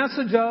to the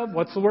message of,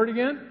 what's the word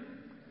again?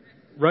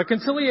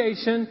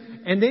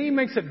 Reconciliation. And then He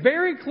makes it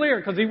very clear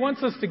because He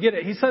wants us to get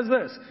it. He says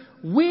this,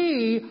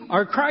 we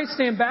are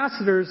Christ's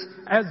ambassadors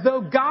as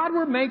though God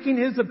were making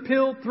His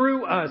appeal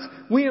through us.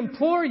 We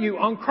implore you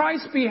on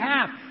Christ's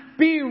behalf,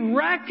 be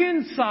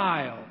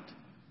reconciled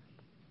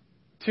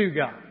to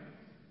God.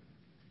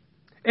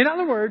 In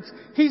other words,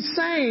 He's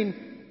saying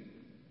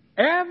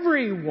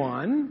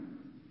everyone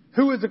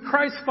who is a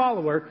Christ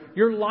follower,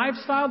 your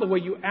lifestyle, the way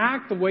you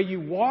act, the way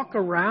you walk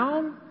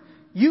around,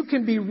 you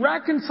can be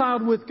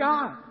reconciled with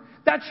God.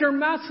 That's your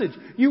message.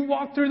 You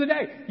walk through the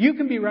day. You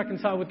can be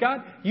reconciled with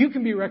God. You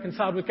can be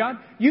reconciled with God.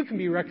 You can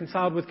be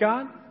reconciled with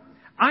God.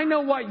 I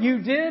know what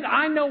you did.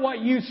 I know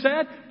what you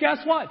said. Guess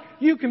what?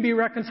 You can be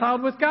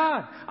reconciled with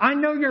God. I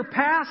know your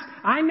past.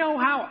 I know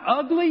how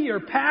ugly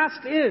your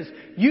past is.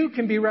 You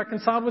can be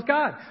reconciled with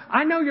God.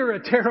 I know you're a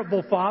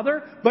terrible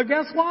father, but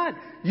guess what?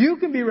 You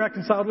can be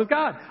reconciled with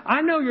God.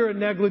 I know you're a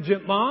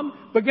negligent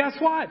mom, but guess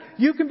what?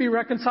 You can be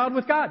reconciled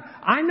with God.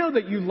 I know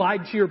that you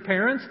lied to your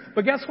parents,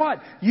 but guess what?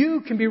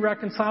 You can be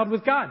reconciled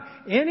with God.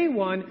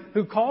 Anyone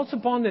who calls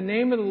upon the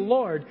name of the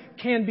Lord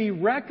can be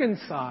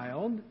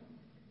reconciled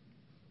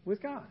with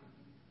God.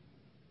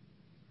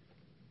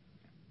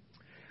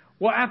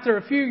 Well, after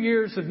a few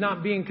years of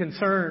not being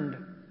concerned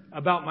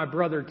about my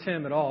brother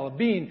Tim at all, of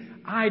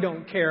being, I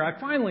don't care, I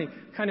finally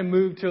kind of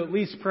moved to at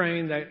least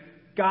praying that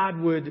God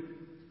would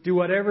do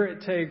whatever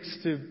it takes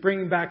to bring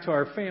him back to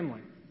our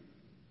family.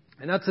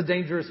 And that's a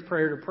dangerous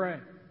prayer to pray.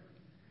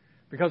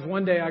 Because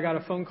one day I got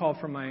a phone call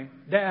from my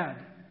dad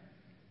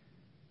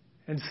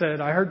and said,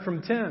 I heard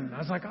from Tim. I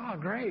was like, oh,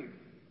 great.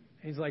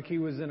 He's like, he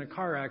was in a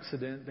car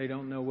accident. They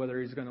don't know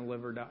whether he's going to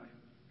live or die.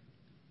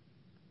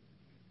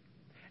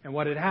 And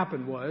what had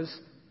happened was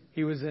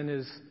he was in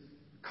his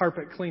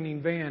carpet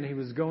cleaning van. He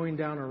was going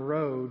down a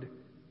road.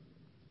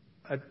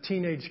 A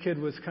teenage kid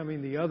was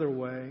coming the other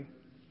way.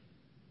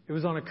 It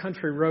was on a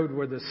country road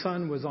where the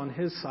sun was on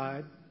his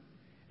side.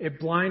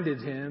 It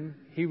blinded him.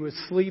 He was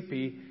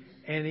sleepy.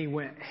 And he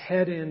went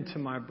head into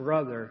my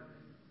brother.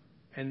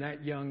 And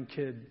that young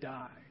kid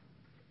died.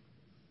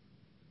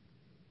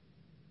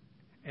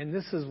 And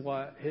this is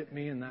what hit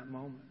me in that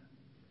moment.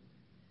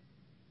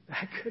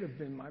 That could have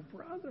been my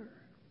brother.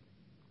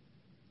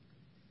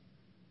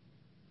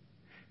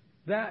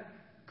 That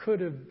could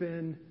have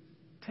been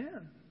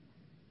Tim.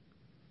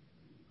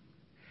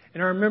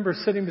 And I remember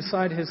sitting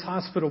beside his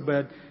hospital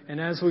bed,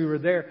 and as we were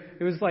there,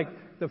 it was like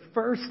the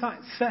first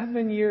time,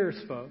 7 years,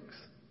 folks.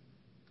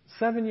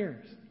 7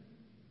 years.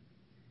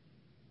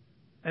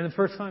 And the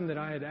first time that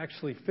I had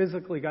actually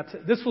physically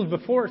this was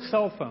before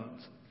cell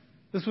phones.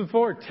 This was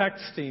before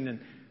texting and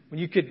when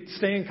you could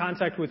stay in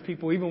contact with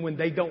people even when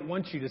they don't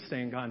want you to stay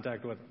in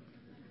contact with them.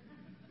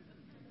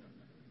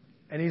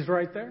 And he's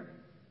right there.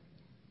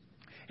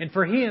 And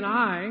for he and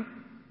I,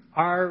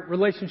 our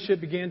relationship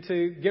began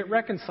to get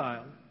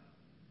reconciled.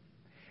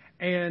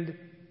 And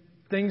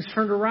things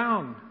turned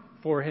around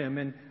for him.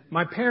 And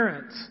my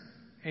parents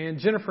and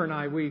Jennifer and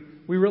I, we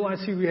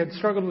realized he had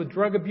struggled with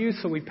drug abuse,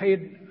 so we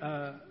paid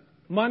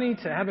money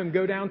to have him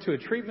go down to a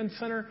treatment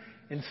center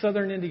in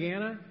southern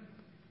Indiana.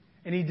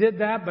 And he did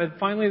that, but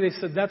finally they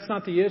said, that's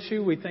not the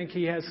issue. We think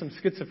he has some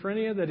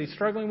schizophrenia that he's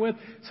struggling with.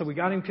 So we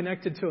got him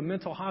connected to a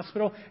mental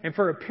hospital. And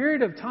for a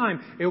period of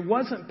time, it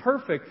wasn't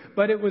perfect,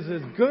 but it was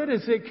as good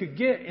as it could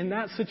get in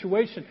that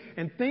situation.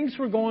 And things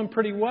were going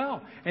pretty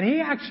well. And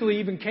he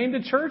actually even came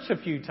to church a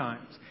few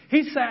times.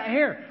 He sat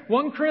here.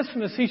 One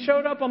Christmas, he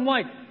showed up. I'm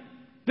like,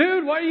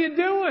 dude, what are you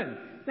doing?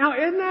 Now,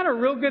 isn't that a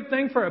real good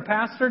thing for a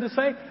pastor to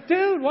say?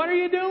 Dude, what are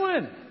you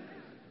doing?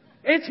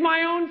 It's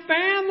my own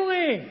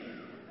family.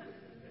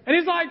 And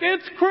he's like,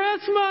 it's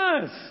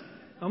Christmas.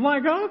 I'm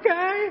like,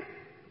 okay.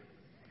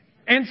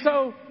 And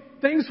so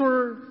things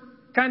were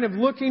kind of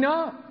looking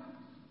up.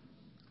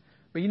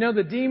 But you know,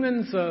 the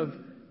demons of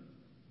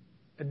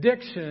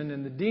addiction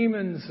and the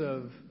demons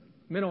of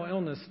mental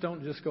illness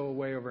don't just go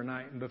away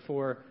overnight. And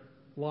before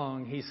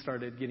long, he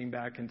started getting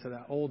back into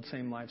that old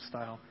same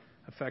lifestyle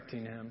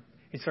affecting him.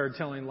 He started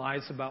telling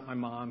lies about my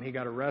mom. He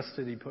got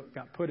arrested. He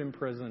got put in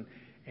prison.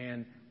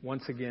 And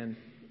once again,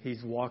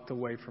 he's walked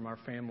away from our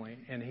family.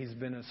 And he's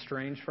been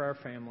estranged from our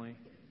family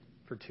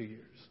for 2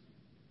 years.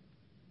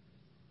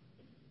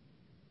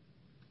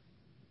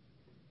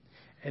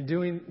 And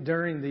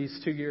during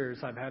these 2 years,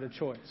 I've had a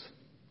choice.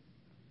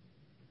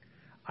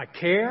 I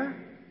care.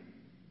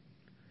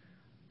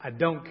 I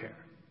don't care.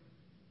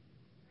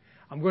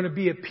 I'm going to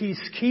be a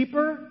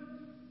peacekeeper,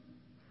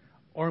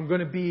 or I'm going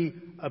to be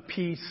a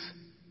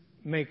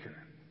peacemaker.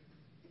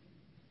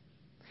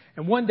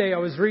 And one day I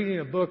was reading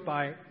a book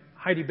by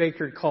Heidi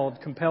Baker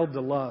called Compelled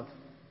to Love.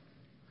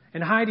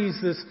 And Heidi's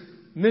this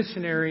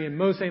missionary in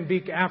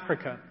Mozambique,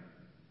 Africa.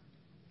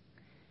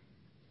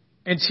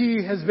 And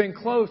she has been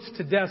close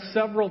to death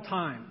several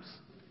times.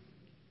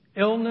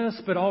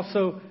 Illness, but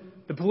also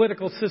the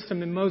political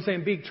system in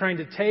Mozambique trying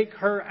to take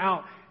her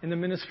out in the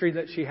ministry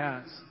that she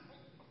has.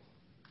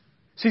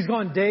 She's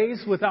gone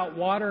days without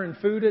water and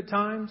food at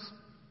times.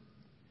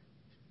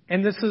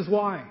 And this is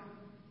why.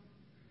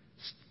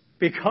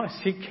 Because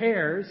she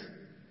cares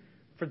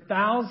for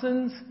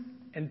thousands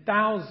and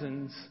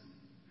thousands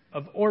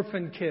of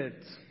orphan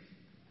kids.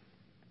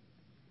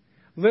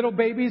 Little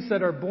babies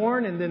that are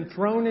born and then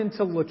thrown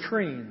into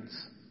latrines.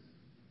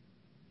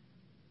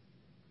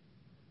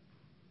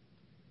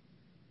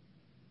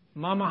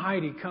 Mama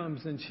Heidi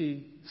comes and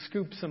she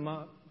scoops them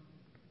up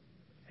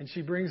and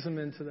she brings them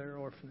into their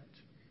orphanage.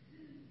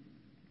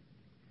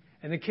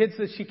 And the kids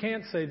that she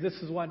can't save, this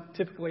is what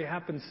typically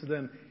happens to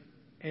them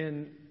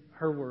in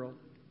her world.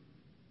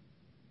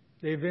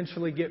 They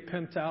eventually get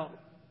pimped out,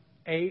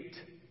 8,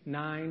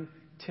 9,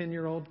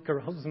 10-year-old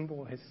girls and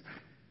boys.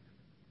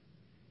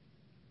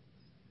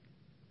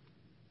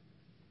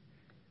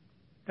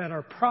 That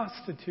are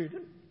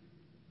prostituted.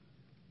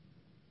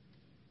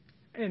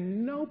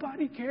 And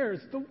nobody cares.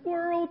 The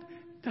world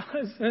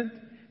doesn't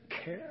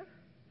care.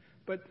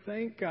 But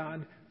thank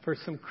God for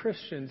some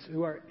Christians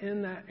who are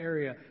in that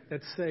area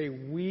that say,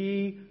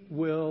 we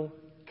will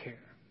care.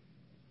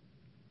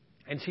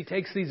 And she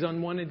takes these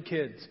unwanted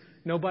kids.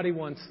 Nobody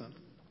wants them.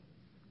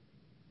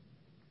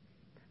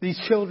 These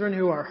children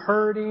who are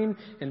hurting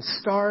and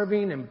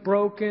starving and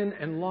broken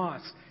and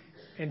lost.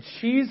 And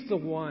she's the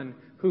one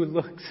who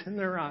looks in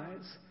their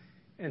eyes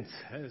and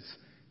says,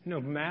 no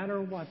matter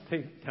what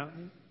they've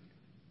done,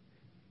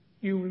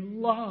 you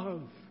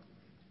love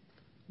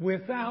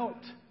without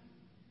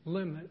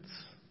limits.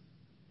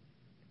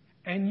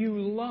 And you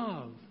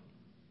love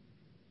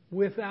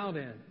without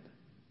end.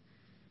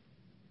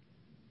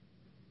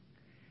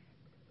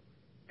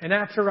 And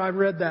after I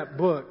read that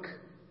book,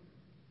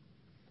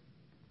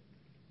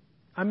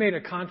 I made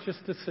a conscious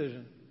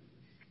decision.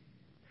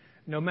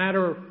 No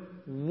matter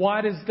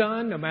what is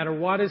done, no matter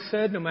what is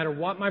said, no matter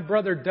what my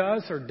brother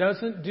does or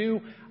doesn't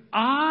do,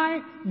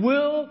 I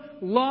will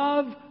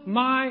love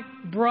my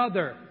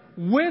brother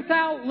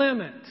without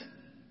limit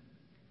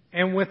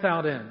and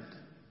without end.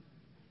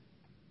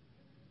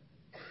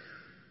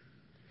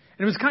 And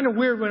it was kind of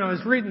weird when I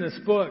was reading this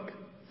book.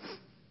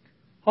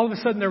 All of a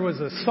sudden there was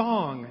a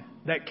song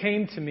that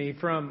came to me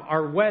from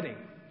our wedding.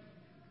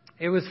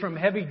 It was from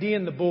Heavy D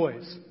and the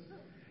Boys.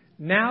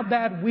 Now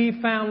that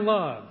we found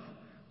love,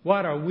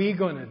 what are we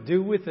going to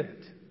do with it?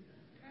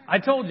 I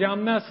told you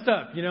I'm messed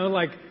up.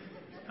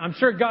 I'm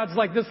sure God's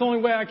like, this is the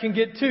only way I can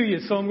get to you,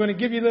 so I'm going to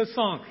give you this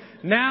song.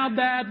 Now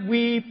that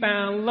we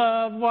found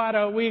love, what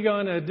are we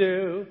going to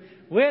do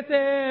with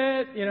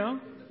it?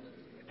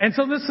 And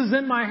so this is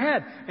in my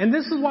head. And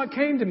this is what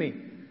came to me.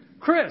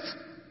 Chris,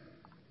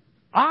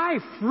 I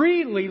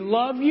freely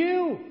love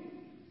you.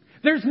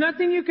 There's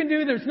nothing you can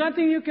do, there's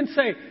nothing you can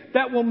say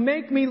that will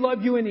make me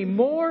love you any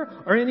more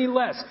or any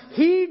less.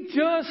 He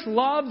just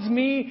loves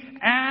me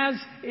as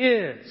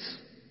is.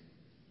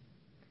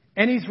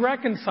 And He's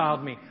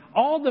reconciled me.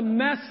 All the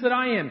mess that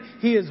I am,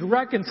 He has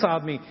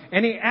reconciled me.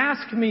 And He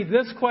asked me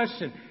this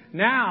question.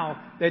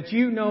 Now that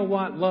you know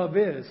what love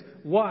is,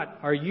 what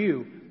are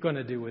you going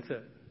to do with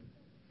it?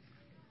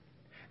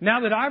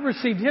 Now that I've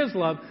received His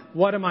love,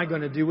 what am I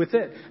going to do with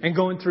it? And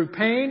going through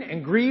pain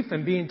and grief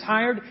and being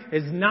tired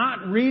is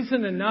not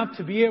reason enough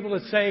to be able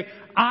to say,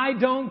 I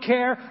don't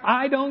care,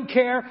 I don't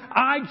care,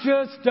 I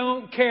just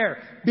don't care.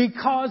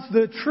 Because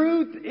the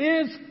truth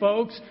is,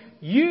 folks,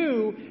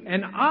 you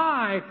and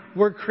I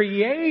were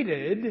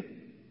created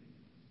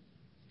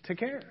to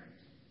care.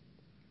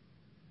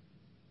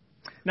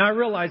 Now I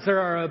realize there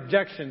are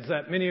objections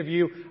that many of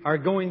you are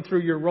going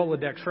through your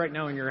Rolodex right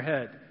now in your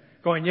head.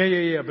 Going,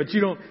 yeah, but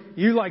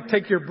you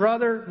take your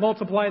brother,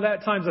 multiply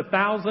that times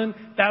 1,000,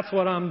 that's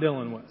what I'm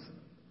dealing with.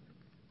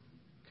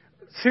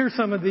 Here's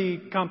some of the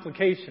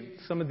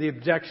complications, some of the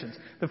objections.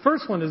 The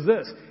first one is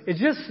this, it's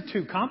just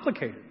too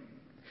complicated.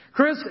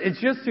 Chris, it's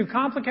just too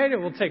complicated,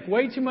 it will take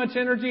way too much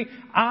energy,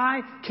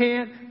 I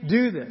can't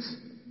do this.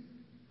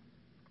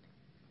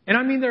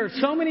 And there are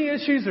so many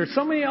issues, there's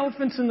so many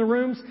elephants in the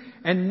rooms,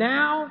 and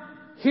now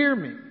hear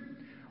me.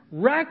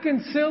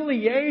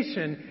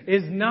 Reconciliation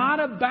is not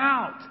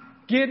about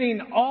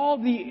getting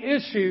all the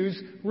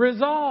issues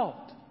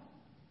resolved.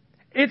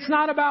 It's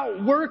not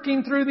about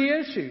working through the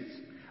issues.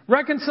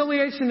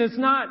 Reconciliation is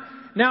not,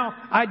 now,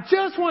 I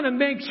just want to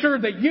make sure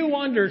that you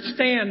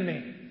understand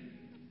me.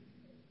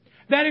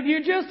 That if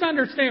you just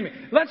understand me,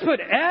 let's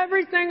put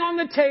everything on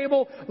the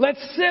table,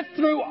 let's sift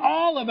through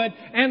all of it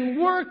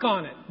and work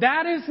on it.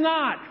 That is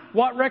not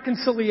what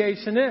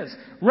reconciliation is.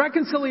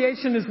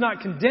 Reconciliation is not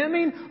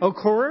condemning or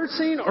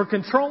coercing or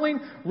controlling.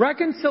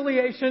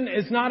 Reconciliation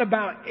is not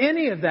about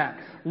any of that.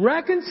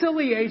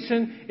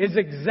 Reconciliation is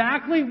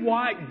exactly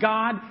what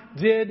God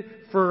did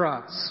for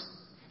us.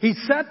 He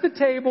set the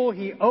table,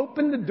 He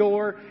opened the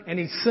door, and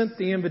He sent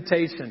the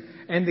invitation.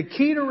 And the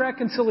key to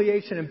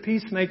reconciliation and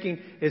peacemaking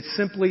is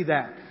simply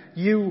that.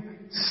 You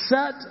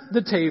set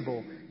the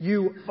table,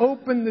 you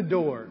open the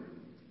door,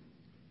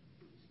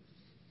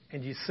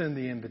 and you send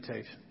the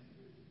invitation.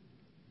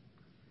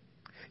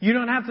 You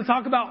don't have to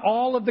talk about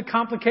all of the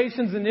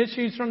complications and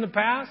issues from the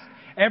past.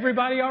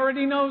 Everybody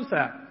already knows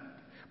that.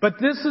 But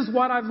this is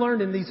what I've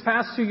learned in these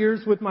past 2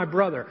 years with my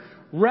brother.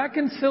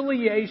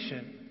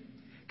 Reconciliation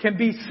can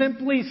be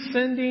simply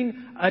sending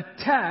a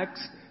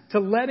text to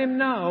let him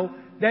know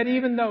that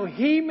even though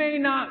he may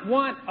not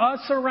want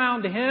us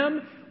around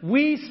him,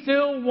 we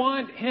still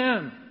want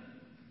him.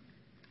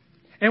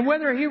 And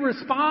whether he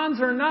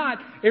responds or not,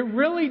 it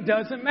really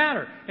doesn't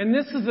matter. And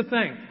this is the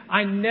thing.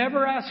 I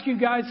never ask you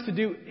guys to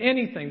do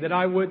anything that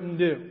I wouldn't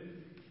do.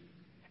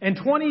 And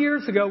 20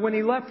 years ago, when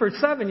he left for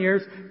 7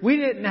 years, we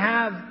didn't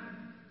have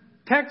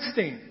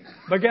texting.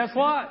 But guess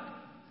what?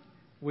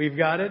 We've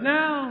got it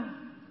now.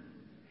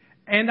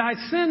 And I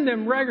send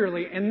him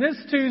regularly. And this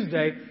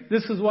Tuesday,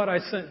 this is what I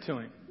sent to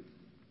him.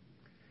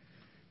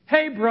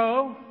 Hey,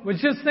 bro, was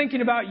just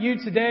thinking about you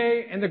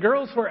today, and the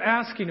girls were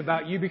asking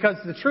about you because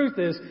the truth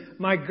is,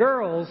 my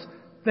girls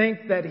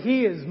think that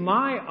he is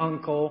my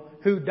uncle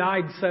who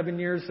died 7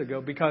 years ago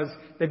because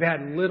they've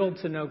had little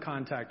to no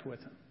contact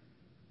with him.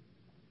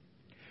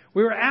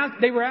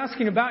 They were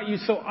asking about you,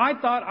 so I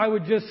thought I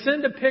would just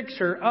send a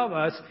picture of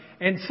us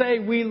and say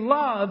we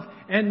love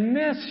and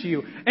miss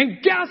you.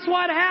 And guess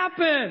what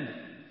happened?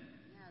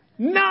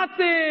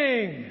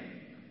 Nothing.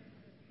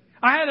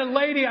 I had a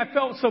lady, I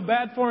felt so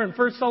bad for her in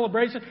first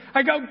celebration.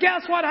 I go,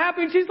 guess what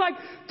happened? She's like,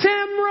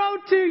 Tim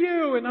wrote to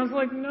you. And I was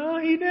like, no,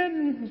 he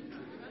didn't.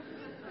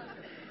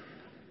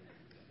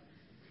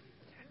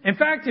 In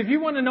fact, if you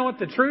want to know what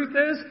the truth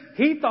is,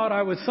 he thought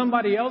I was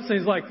somebody else. And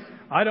he's like,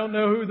 I don't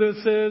know who this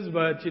is,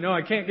 but,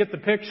 I can't get the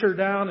picture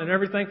down and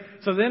everything.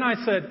 So then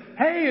I said,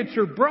 hey, it's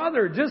your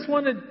brother. Just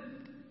wanted...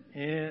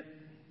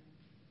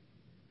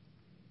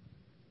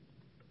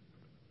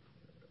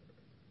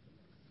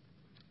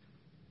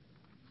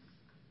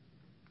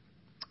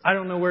 I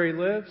don't know where he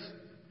lives,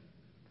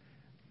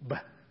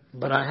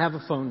 but I have a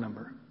phone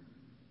number.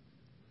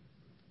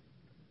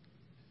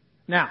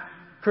 Now,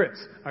 Chris,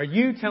 are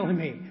you telling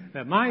me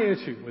that my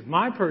issue with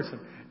my person,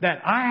 that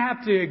I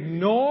have to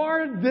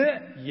ignore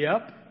the...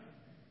 Yep.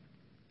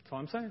 That's what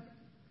I'm saying.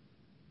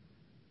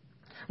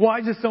 Well,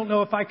 I just don't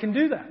know if I can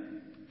do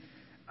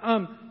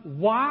that.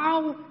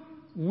 While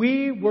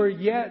we were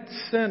yet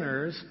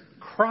sinners,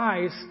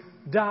 Christ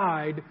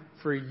died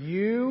for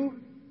you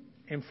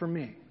and for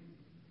me.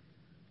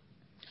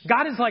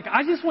 God is like,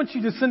 I just want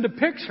you to send a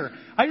picture.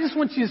 I just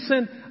want you to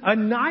send a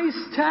nice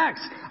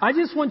text. I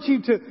just want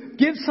you to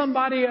give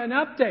somebody an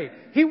update.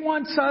 He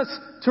wants us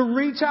to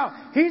reach out.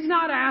 He's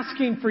not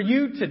asking for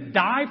you to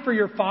die for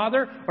your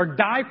father or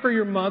die for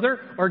your mother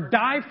or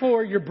die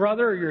for your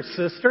brother or your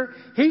sister.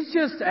 He's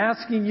just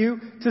asking you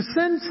to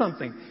send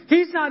something.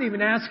 He's not even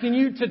asking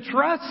you to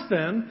trust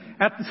them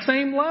at the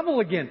same level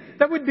again.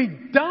 That would be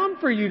dumb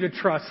for you to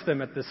trust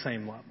them at the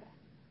same level.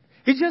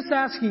 He's just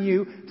asking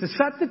you to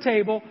set the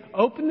table,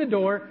 open the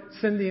door,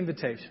 send the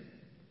invitation.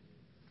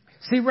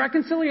 See,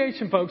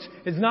 reconciliation, folks,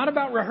 is not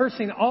about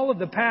rehearsing all of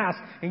the past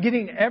and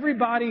getting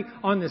everybody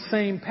on the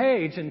same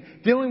page and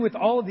dealing with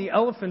all of the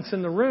elephants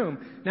in the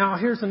room. Now,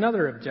 here's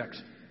another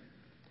objection.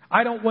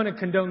 I don't want to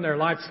condone their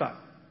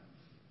lifestyle.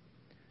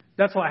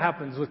 That's what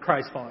happens with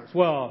Christ followers.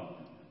 Well,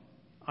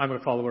 I'm a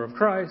follower of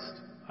Christ.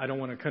 I don't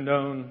want to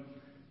condone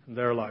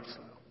their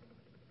lifestyle.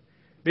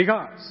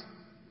 Because...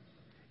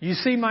 you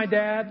see my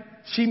dad,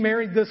 she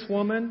married this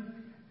woman,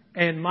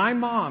 and my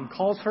mom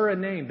calls her a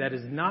name that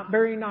is not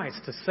very nice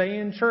to say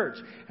in church.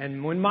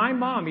 And when my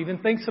mom even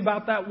thinks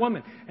about that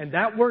woman, and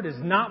that word is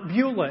not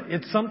Beulah,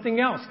 it's something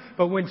else.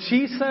 But when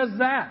she says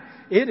that,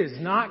 it is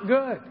not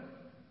good.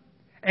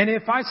 And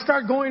if I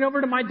start going over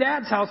to my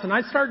dad's house and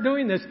I start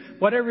doing this,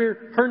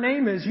 whatever her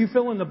name is, you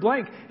fill in the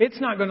blank, it's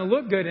not going to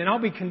look good, and I'll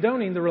be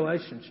condoning the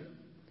relationship.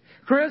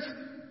 Chris,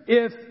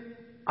 if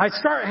I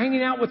start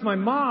hanging out with my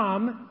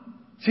mom...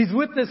 she's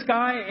with this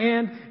guy,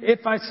 and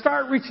if I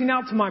start reaching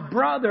out to my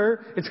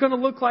brother, it's going to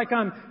look like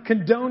I'm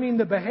condoning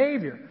the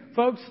behavior.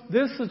 Folks,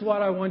 this is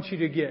what I want you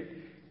to get.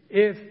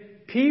 If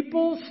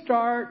people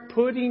start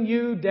putting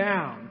you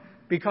down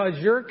because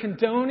you're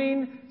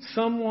condoning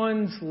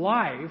someone's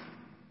life,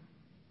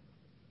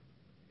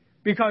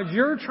 because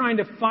you're trying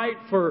to fight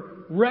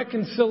for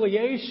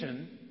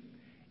reconciliation,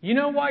 you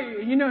know why?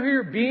 You know who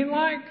you're being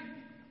like?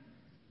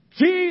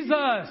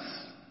 Jesus!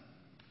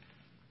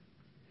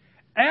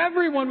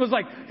 Everyone was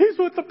like, he's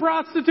with the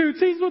prostitutes,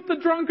 he's with the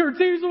drunkards,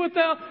 he's with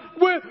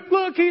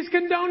look, he's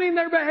condoning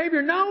their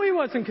behavior. No, he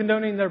wasn't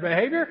condoning their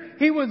behavior.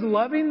 He was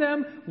loving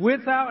them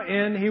without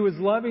end. He was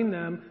loving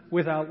them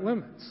without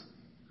limits.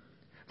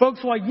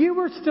 Folks, while you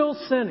were still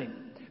sinning,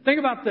 think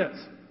about this.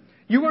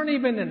 You weren't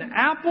even an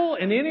apple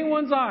in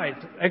anyone's eye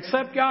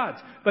except God's.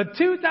 But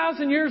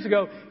 2,000 years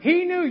ago,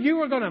 He knew you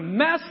were going to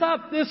mess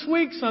up this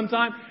week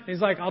sometime. And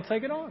He's like, I'll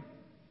take it on.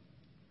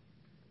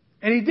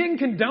 And He didn't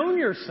condone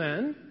your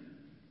sin.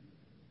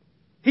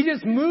 He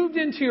just moved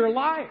into your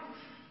life.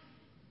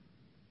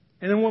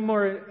 And then one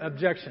more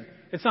objection.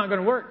 It's not going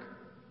to work.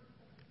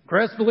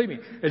 Chris, believe me,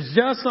 it's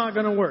just not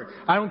going to work.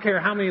 I don't care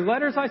how many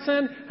letters I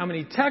send, how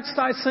many texts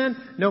I send.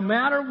 No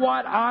matter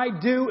what I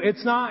do,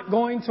 it's not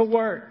going to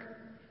work.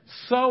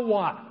 So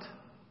what?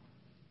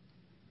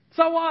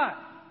 So what?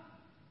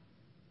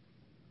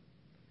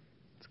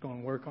 It's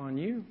going to work on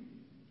you.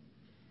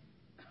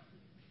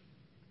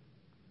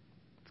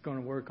 It's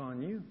going to work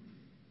on you.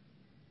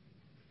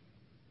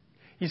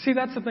 You see,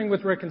 that's the thing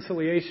with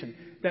reconciliation.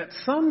 That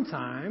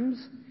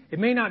sometimes it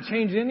may not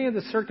change any of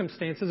the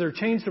circumstances or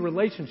change the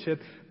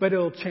relationship, but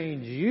it'll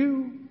change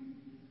you.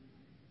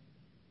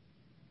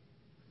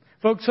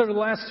 Folks, over the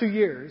last 2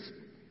 years,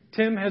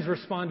 Tim has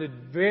responded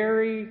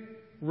very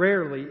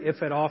rarely,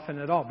 if at often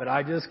at all, but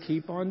I just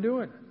keep on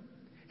doing it.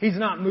 He's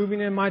not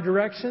moving in my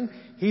direction.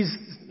 He's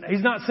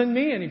not sending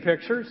me any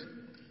pictures.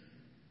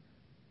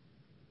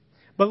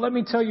 But let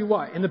me tell you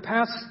what. In the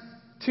past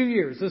 2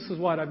 years, this is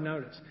what I've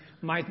noticed.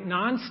 My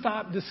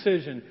nonstop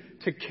decision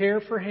to care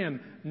for him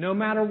no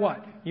matter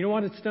what. You know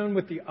what it's done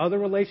with the other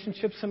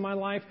relationships in my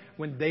life?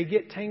 When they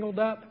get tangled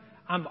up,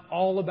 I'm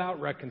all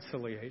about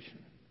reconciliation.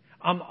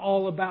 I'm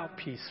all about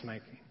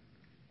peacemaking.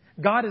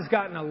 God has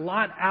gotten a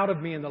lot out of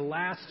me in the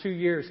last 2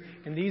 years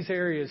in these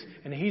areas,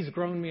 and He's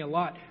grown me a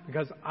lot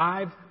because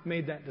I've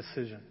made that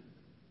decision.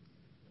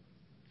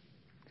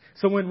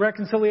 So when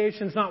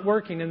reconciliation's not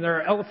working and there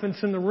are elephants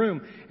in the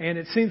room and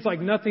it seems like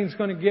nothing's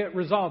going to get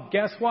resolved,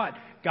 guess what?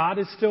 God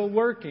is still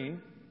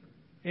working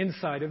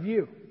inside of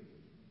you.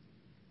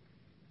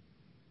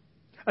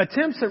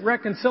 Attempts at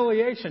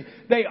reconciliation,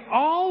 they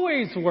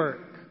always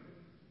work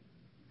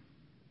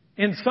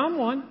in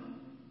someone.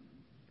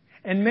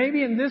 And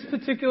maybe in this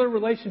particular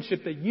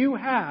relationship that you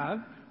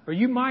have, or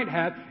you might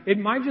have, it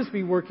might just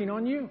be working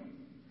on you.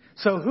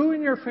 So who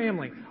in your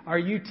family are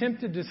you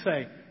tempted to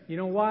say, you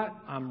know what?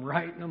 I'm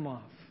writing them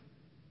off.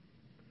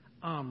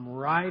 I'm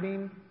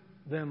writing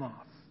them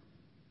off.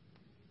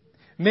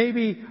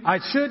 Maybe I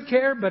should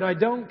care, but I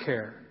don't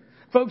care.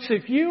 Folks,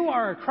 if you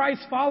are a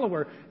Christ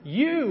follower,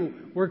 you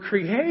were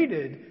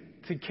created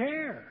to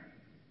care.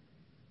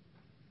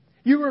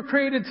 You were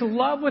created to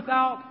love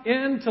without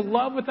end, to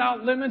love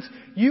without limits.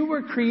 You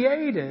were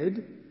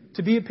created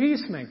to be a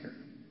peacemaker.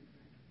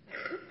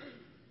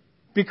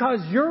 Because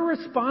your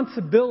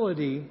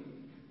responsibility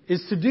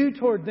is to do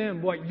toward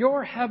them what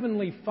your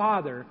Heavenly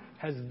Father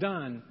has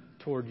done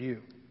toward you.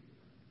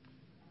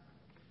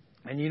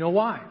 And you know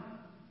why?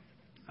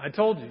 I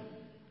told you.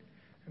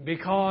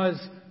 Because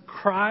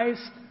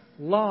Christ's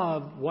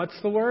love,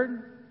 what's the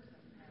word?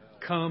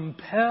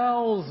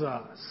 Compels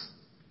us.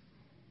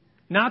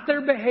 Not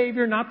their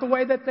behavior, not the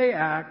way that they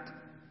act,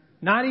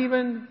 not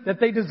even that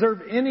they deserve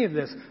any of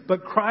this,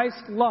 but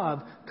Christ's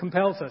love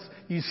compels us.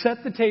 You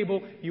set the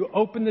table, you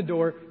open the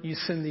door, you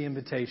send the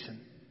invitation.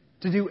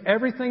 To do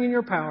everything in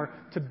your power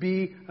to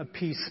be a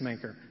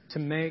peacemaker, to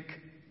make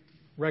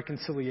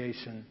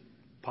reconciliation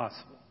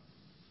possible.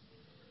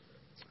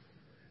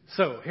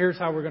 So, here's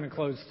how we're going to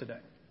close today.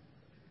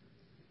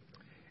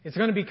 It's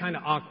going to be kind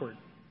of awkward.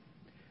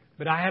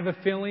 But I have a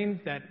feeling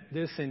that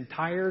this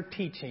entire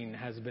teaching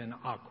has been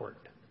awkward.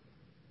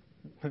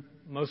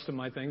 Most of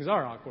my things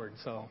are awkward,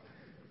 so.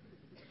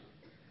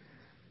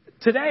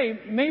 Today,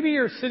 maybe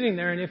you're sitting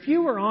there, and if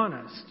you were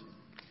honest,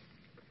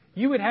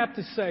 you would have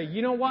to say,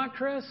 you know what,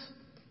 Chris?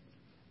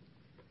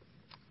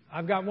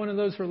 I've got one of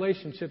those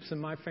relationships in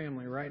my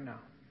family right now.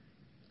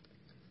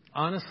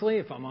 Honestly,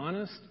 if I'm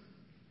honest,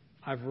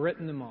 I've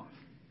written them off.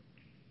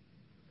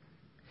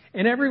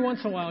 And every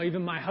once in a while,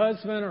 even my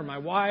husband or my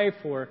wife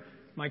or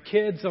my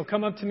kids, they'll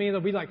come up to me,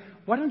 they'll be like,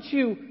 why don't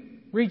you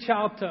reach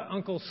out to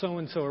Uncle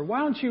so-and-so, or why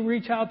don't you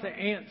reach out to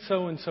Aunt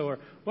so-and-so, or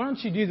why don't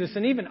you do this?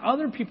 And even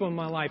other people in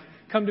my life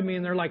come to me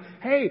and they're like,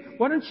 hey,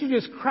 why don't you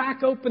just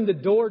crack open the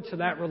door to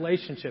that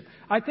relationship?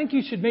 I think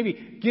you should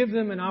maybe give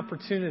them an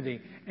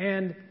opportunity.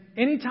 And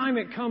anytime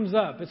it comes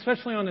up,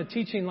 especially on a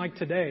teaching like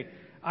today,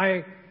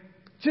 I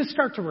just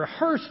start to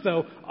rehearse,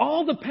 though,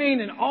 all the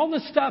pain and all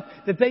the stuff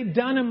that they've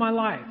done in my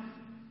life.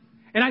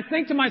 And I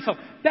think to myself,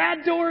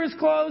 that door is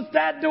closed,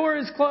 that door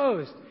is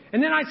closed.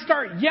 And then I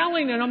start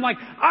yelling and I'm like,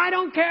 I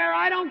don't care,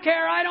 I don't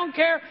care, I don't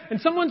care. And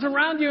someone's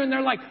around you and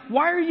they're like,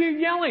 why are you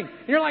yelling?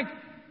 And you're like,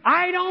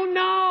 I don't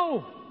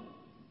know.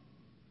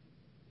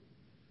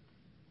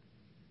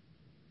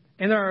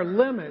 And there are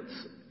limits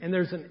and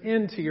there's an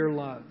end to your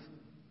love.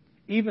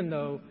 even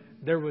though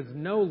there was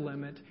no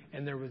limit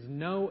and there was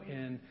no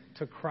end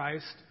to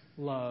Christ's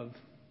love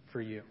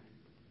for you.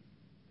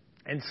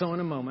 And so in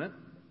a moment,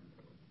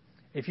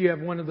 if you have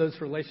one of those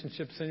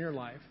relationships in your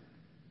life,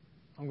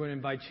 I'm going to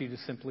invite you to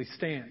simply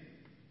stand.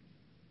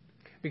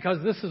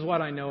 Because this is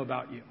what I know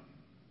about you.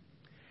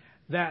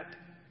 That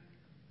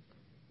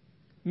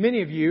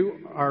many of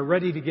you are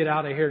ready to get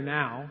out of here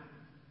now.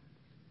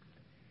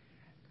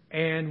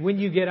 And when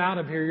you get out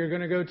of here, you're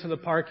going to go to the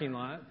parking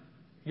lot.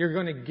 You're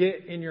going to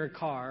get in your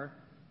car.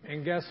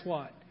 And guess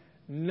what?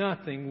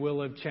 Nothing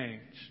will have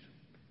changed.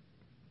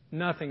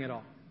 Nothing at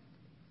all.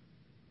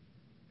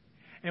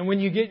 And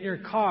when you get in your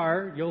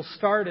car, you'll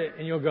start it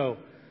and you'll go,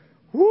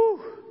 whew,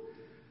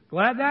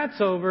 glad that's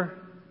over.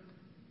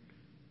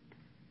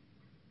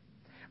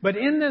 But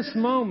in this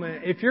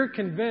moment, if you're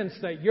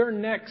convinced that your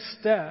next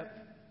step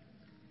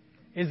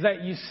is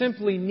that you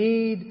simply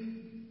need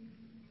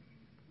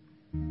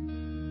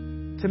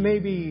to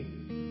maybe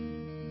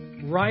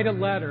write a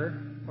letter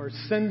or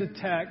send a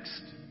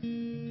text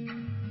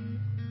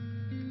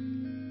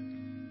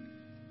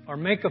or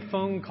make a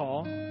phone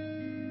call,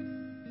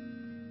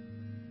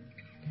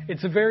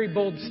 it's a very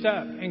bold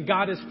step, and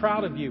God is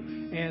proud of you.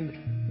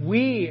 And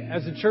we,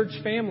 as a church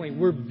family,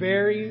 we're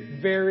very,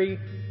 very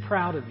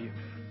proud of you.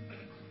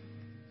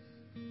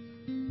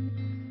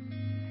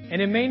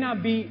 And it may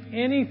not be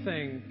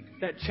anything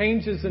that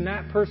changes in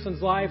that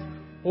person's life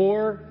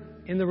or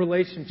in the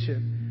relationship,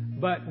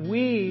 but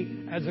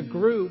we, as a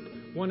group,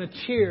 want to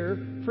cheer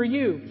for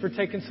you for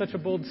taking such a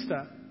bold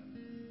step.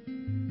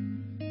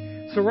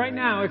 So right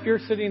now, if you're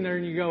sitting there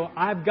and you go,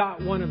 I've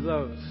got one of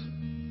those.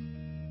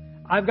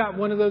 I've got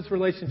one of those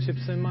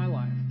relationships in my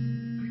life.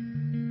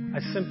 I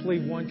simply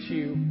want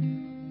you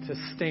to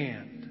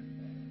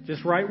stand.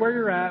 Just right where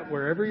you're at,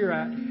 wherever you're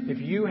at. If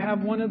you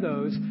have one of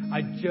those,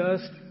 I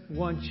just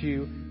want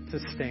you to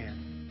stand.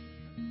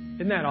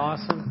 Isn't that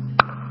awesome?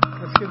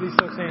 Let's give these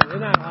folks a hand. Isn't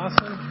that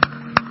awesome?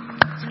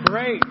 It's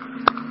great.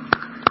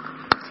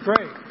 It's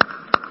great.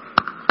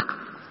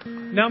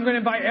 Now I'm going to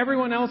invite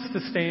everyone else to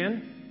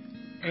stand.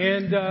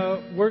 And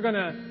we're going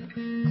to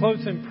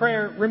close in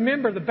prayer.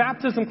 Remember, the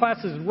baptism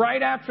class is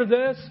right after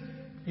this.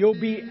 You'll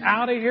be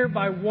out of here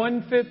by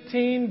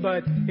 1:15,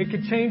 but it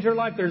could change your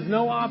life. There's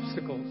no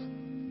obstacles.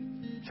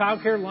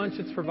 Childcare, lunch,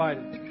 it's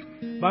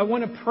provided. But I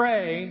want to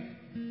pray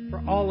for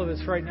all of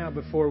us right now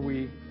before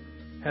we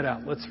head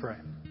out. Let's pray.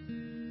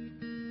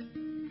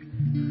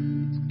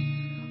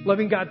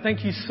 Loving God,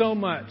 thank you so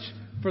much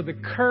for the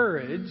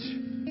courage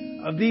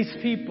of these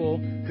people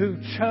who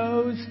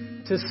chose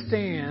to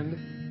stand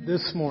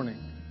this morning.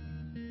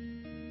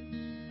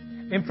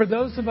 And for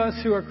those of us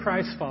who are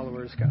Christ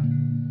followers, God,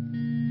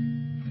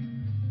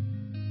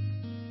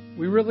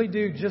 we really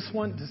do just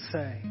want to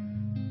say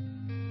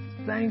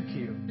thank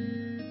you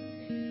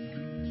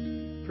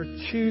for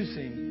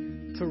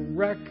choosing to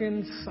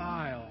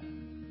reconcile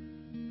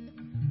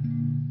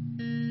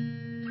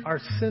our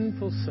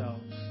sinful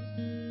selves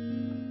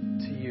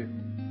to you.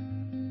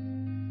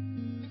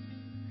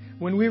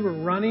 When we were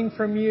running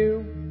from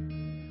you,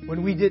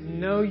 when we didn't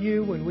know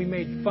you, when we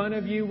made fun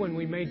of you, when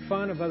we made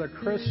fun of other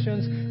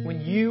Christians,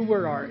 when you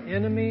were our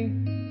enemy,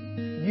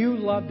 you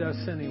loved us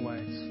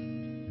anyways.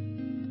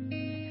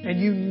 And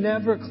you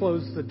never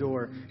closed the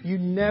door. You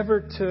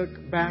never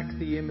took back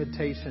the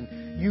invitation.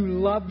 You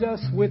loved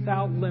us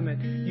without limit.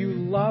 You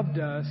loved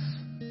us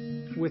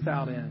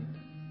without end.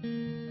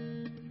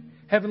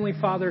 Heavenly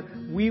Father,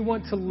 we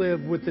want to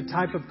live with the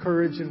type of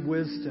courage and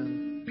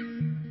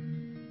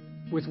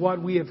wisdom with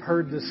what we have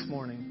heard this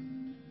morning.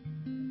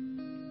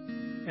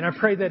 And I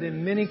pray that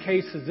in many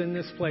cases in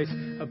this place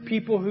of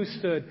people who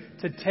stood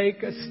to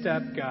take a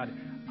step, God,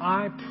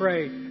 I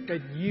pray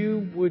that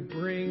you would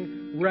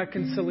bring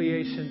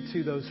reconciliation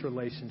to those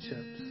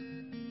relationships.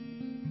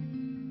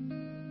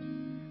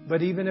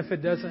 But even if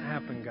it doesn't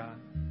happen, God,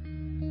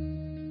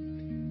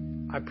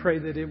 I pray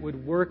that it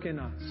would work in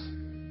us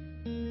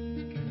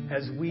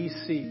as we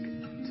seek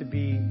to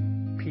be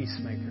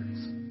peacemakers.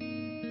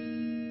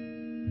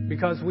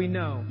 Because we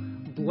know,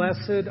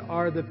 blessed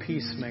are the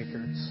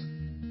peacemakers,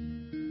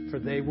 for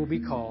they will be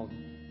called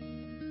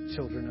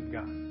children of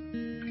God.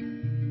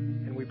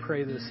 And we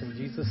pray this in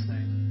Jesus'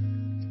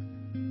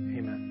 name.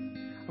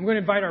 Amen. I'm going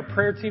to invite our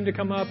prayer team to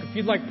come up. If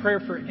you'd like prayer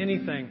for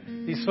anything,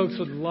 these folks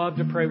would love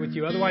to pray with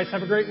you. Otherwise,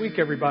 have a great week,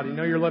 everybody.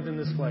 Know you're loved in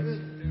this place.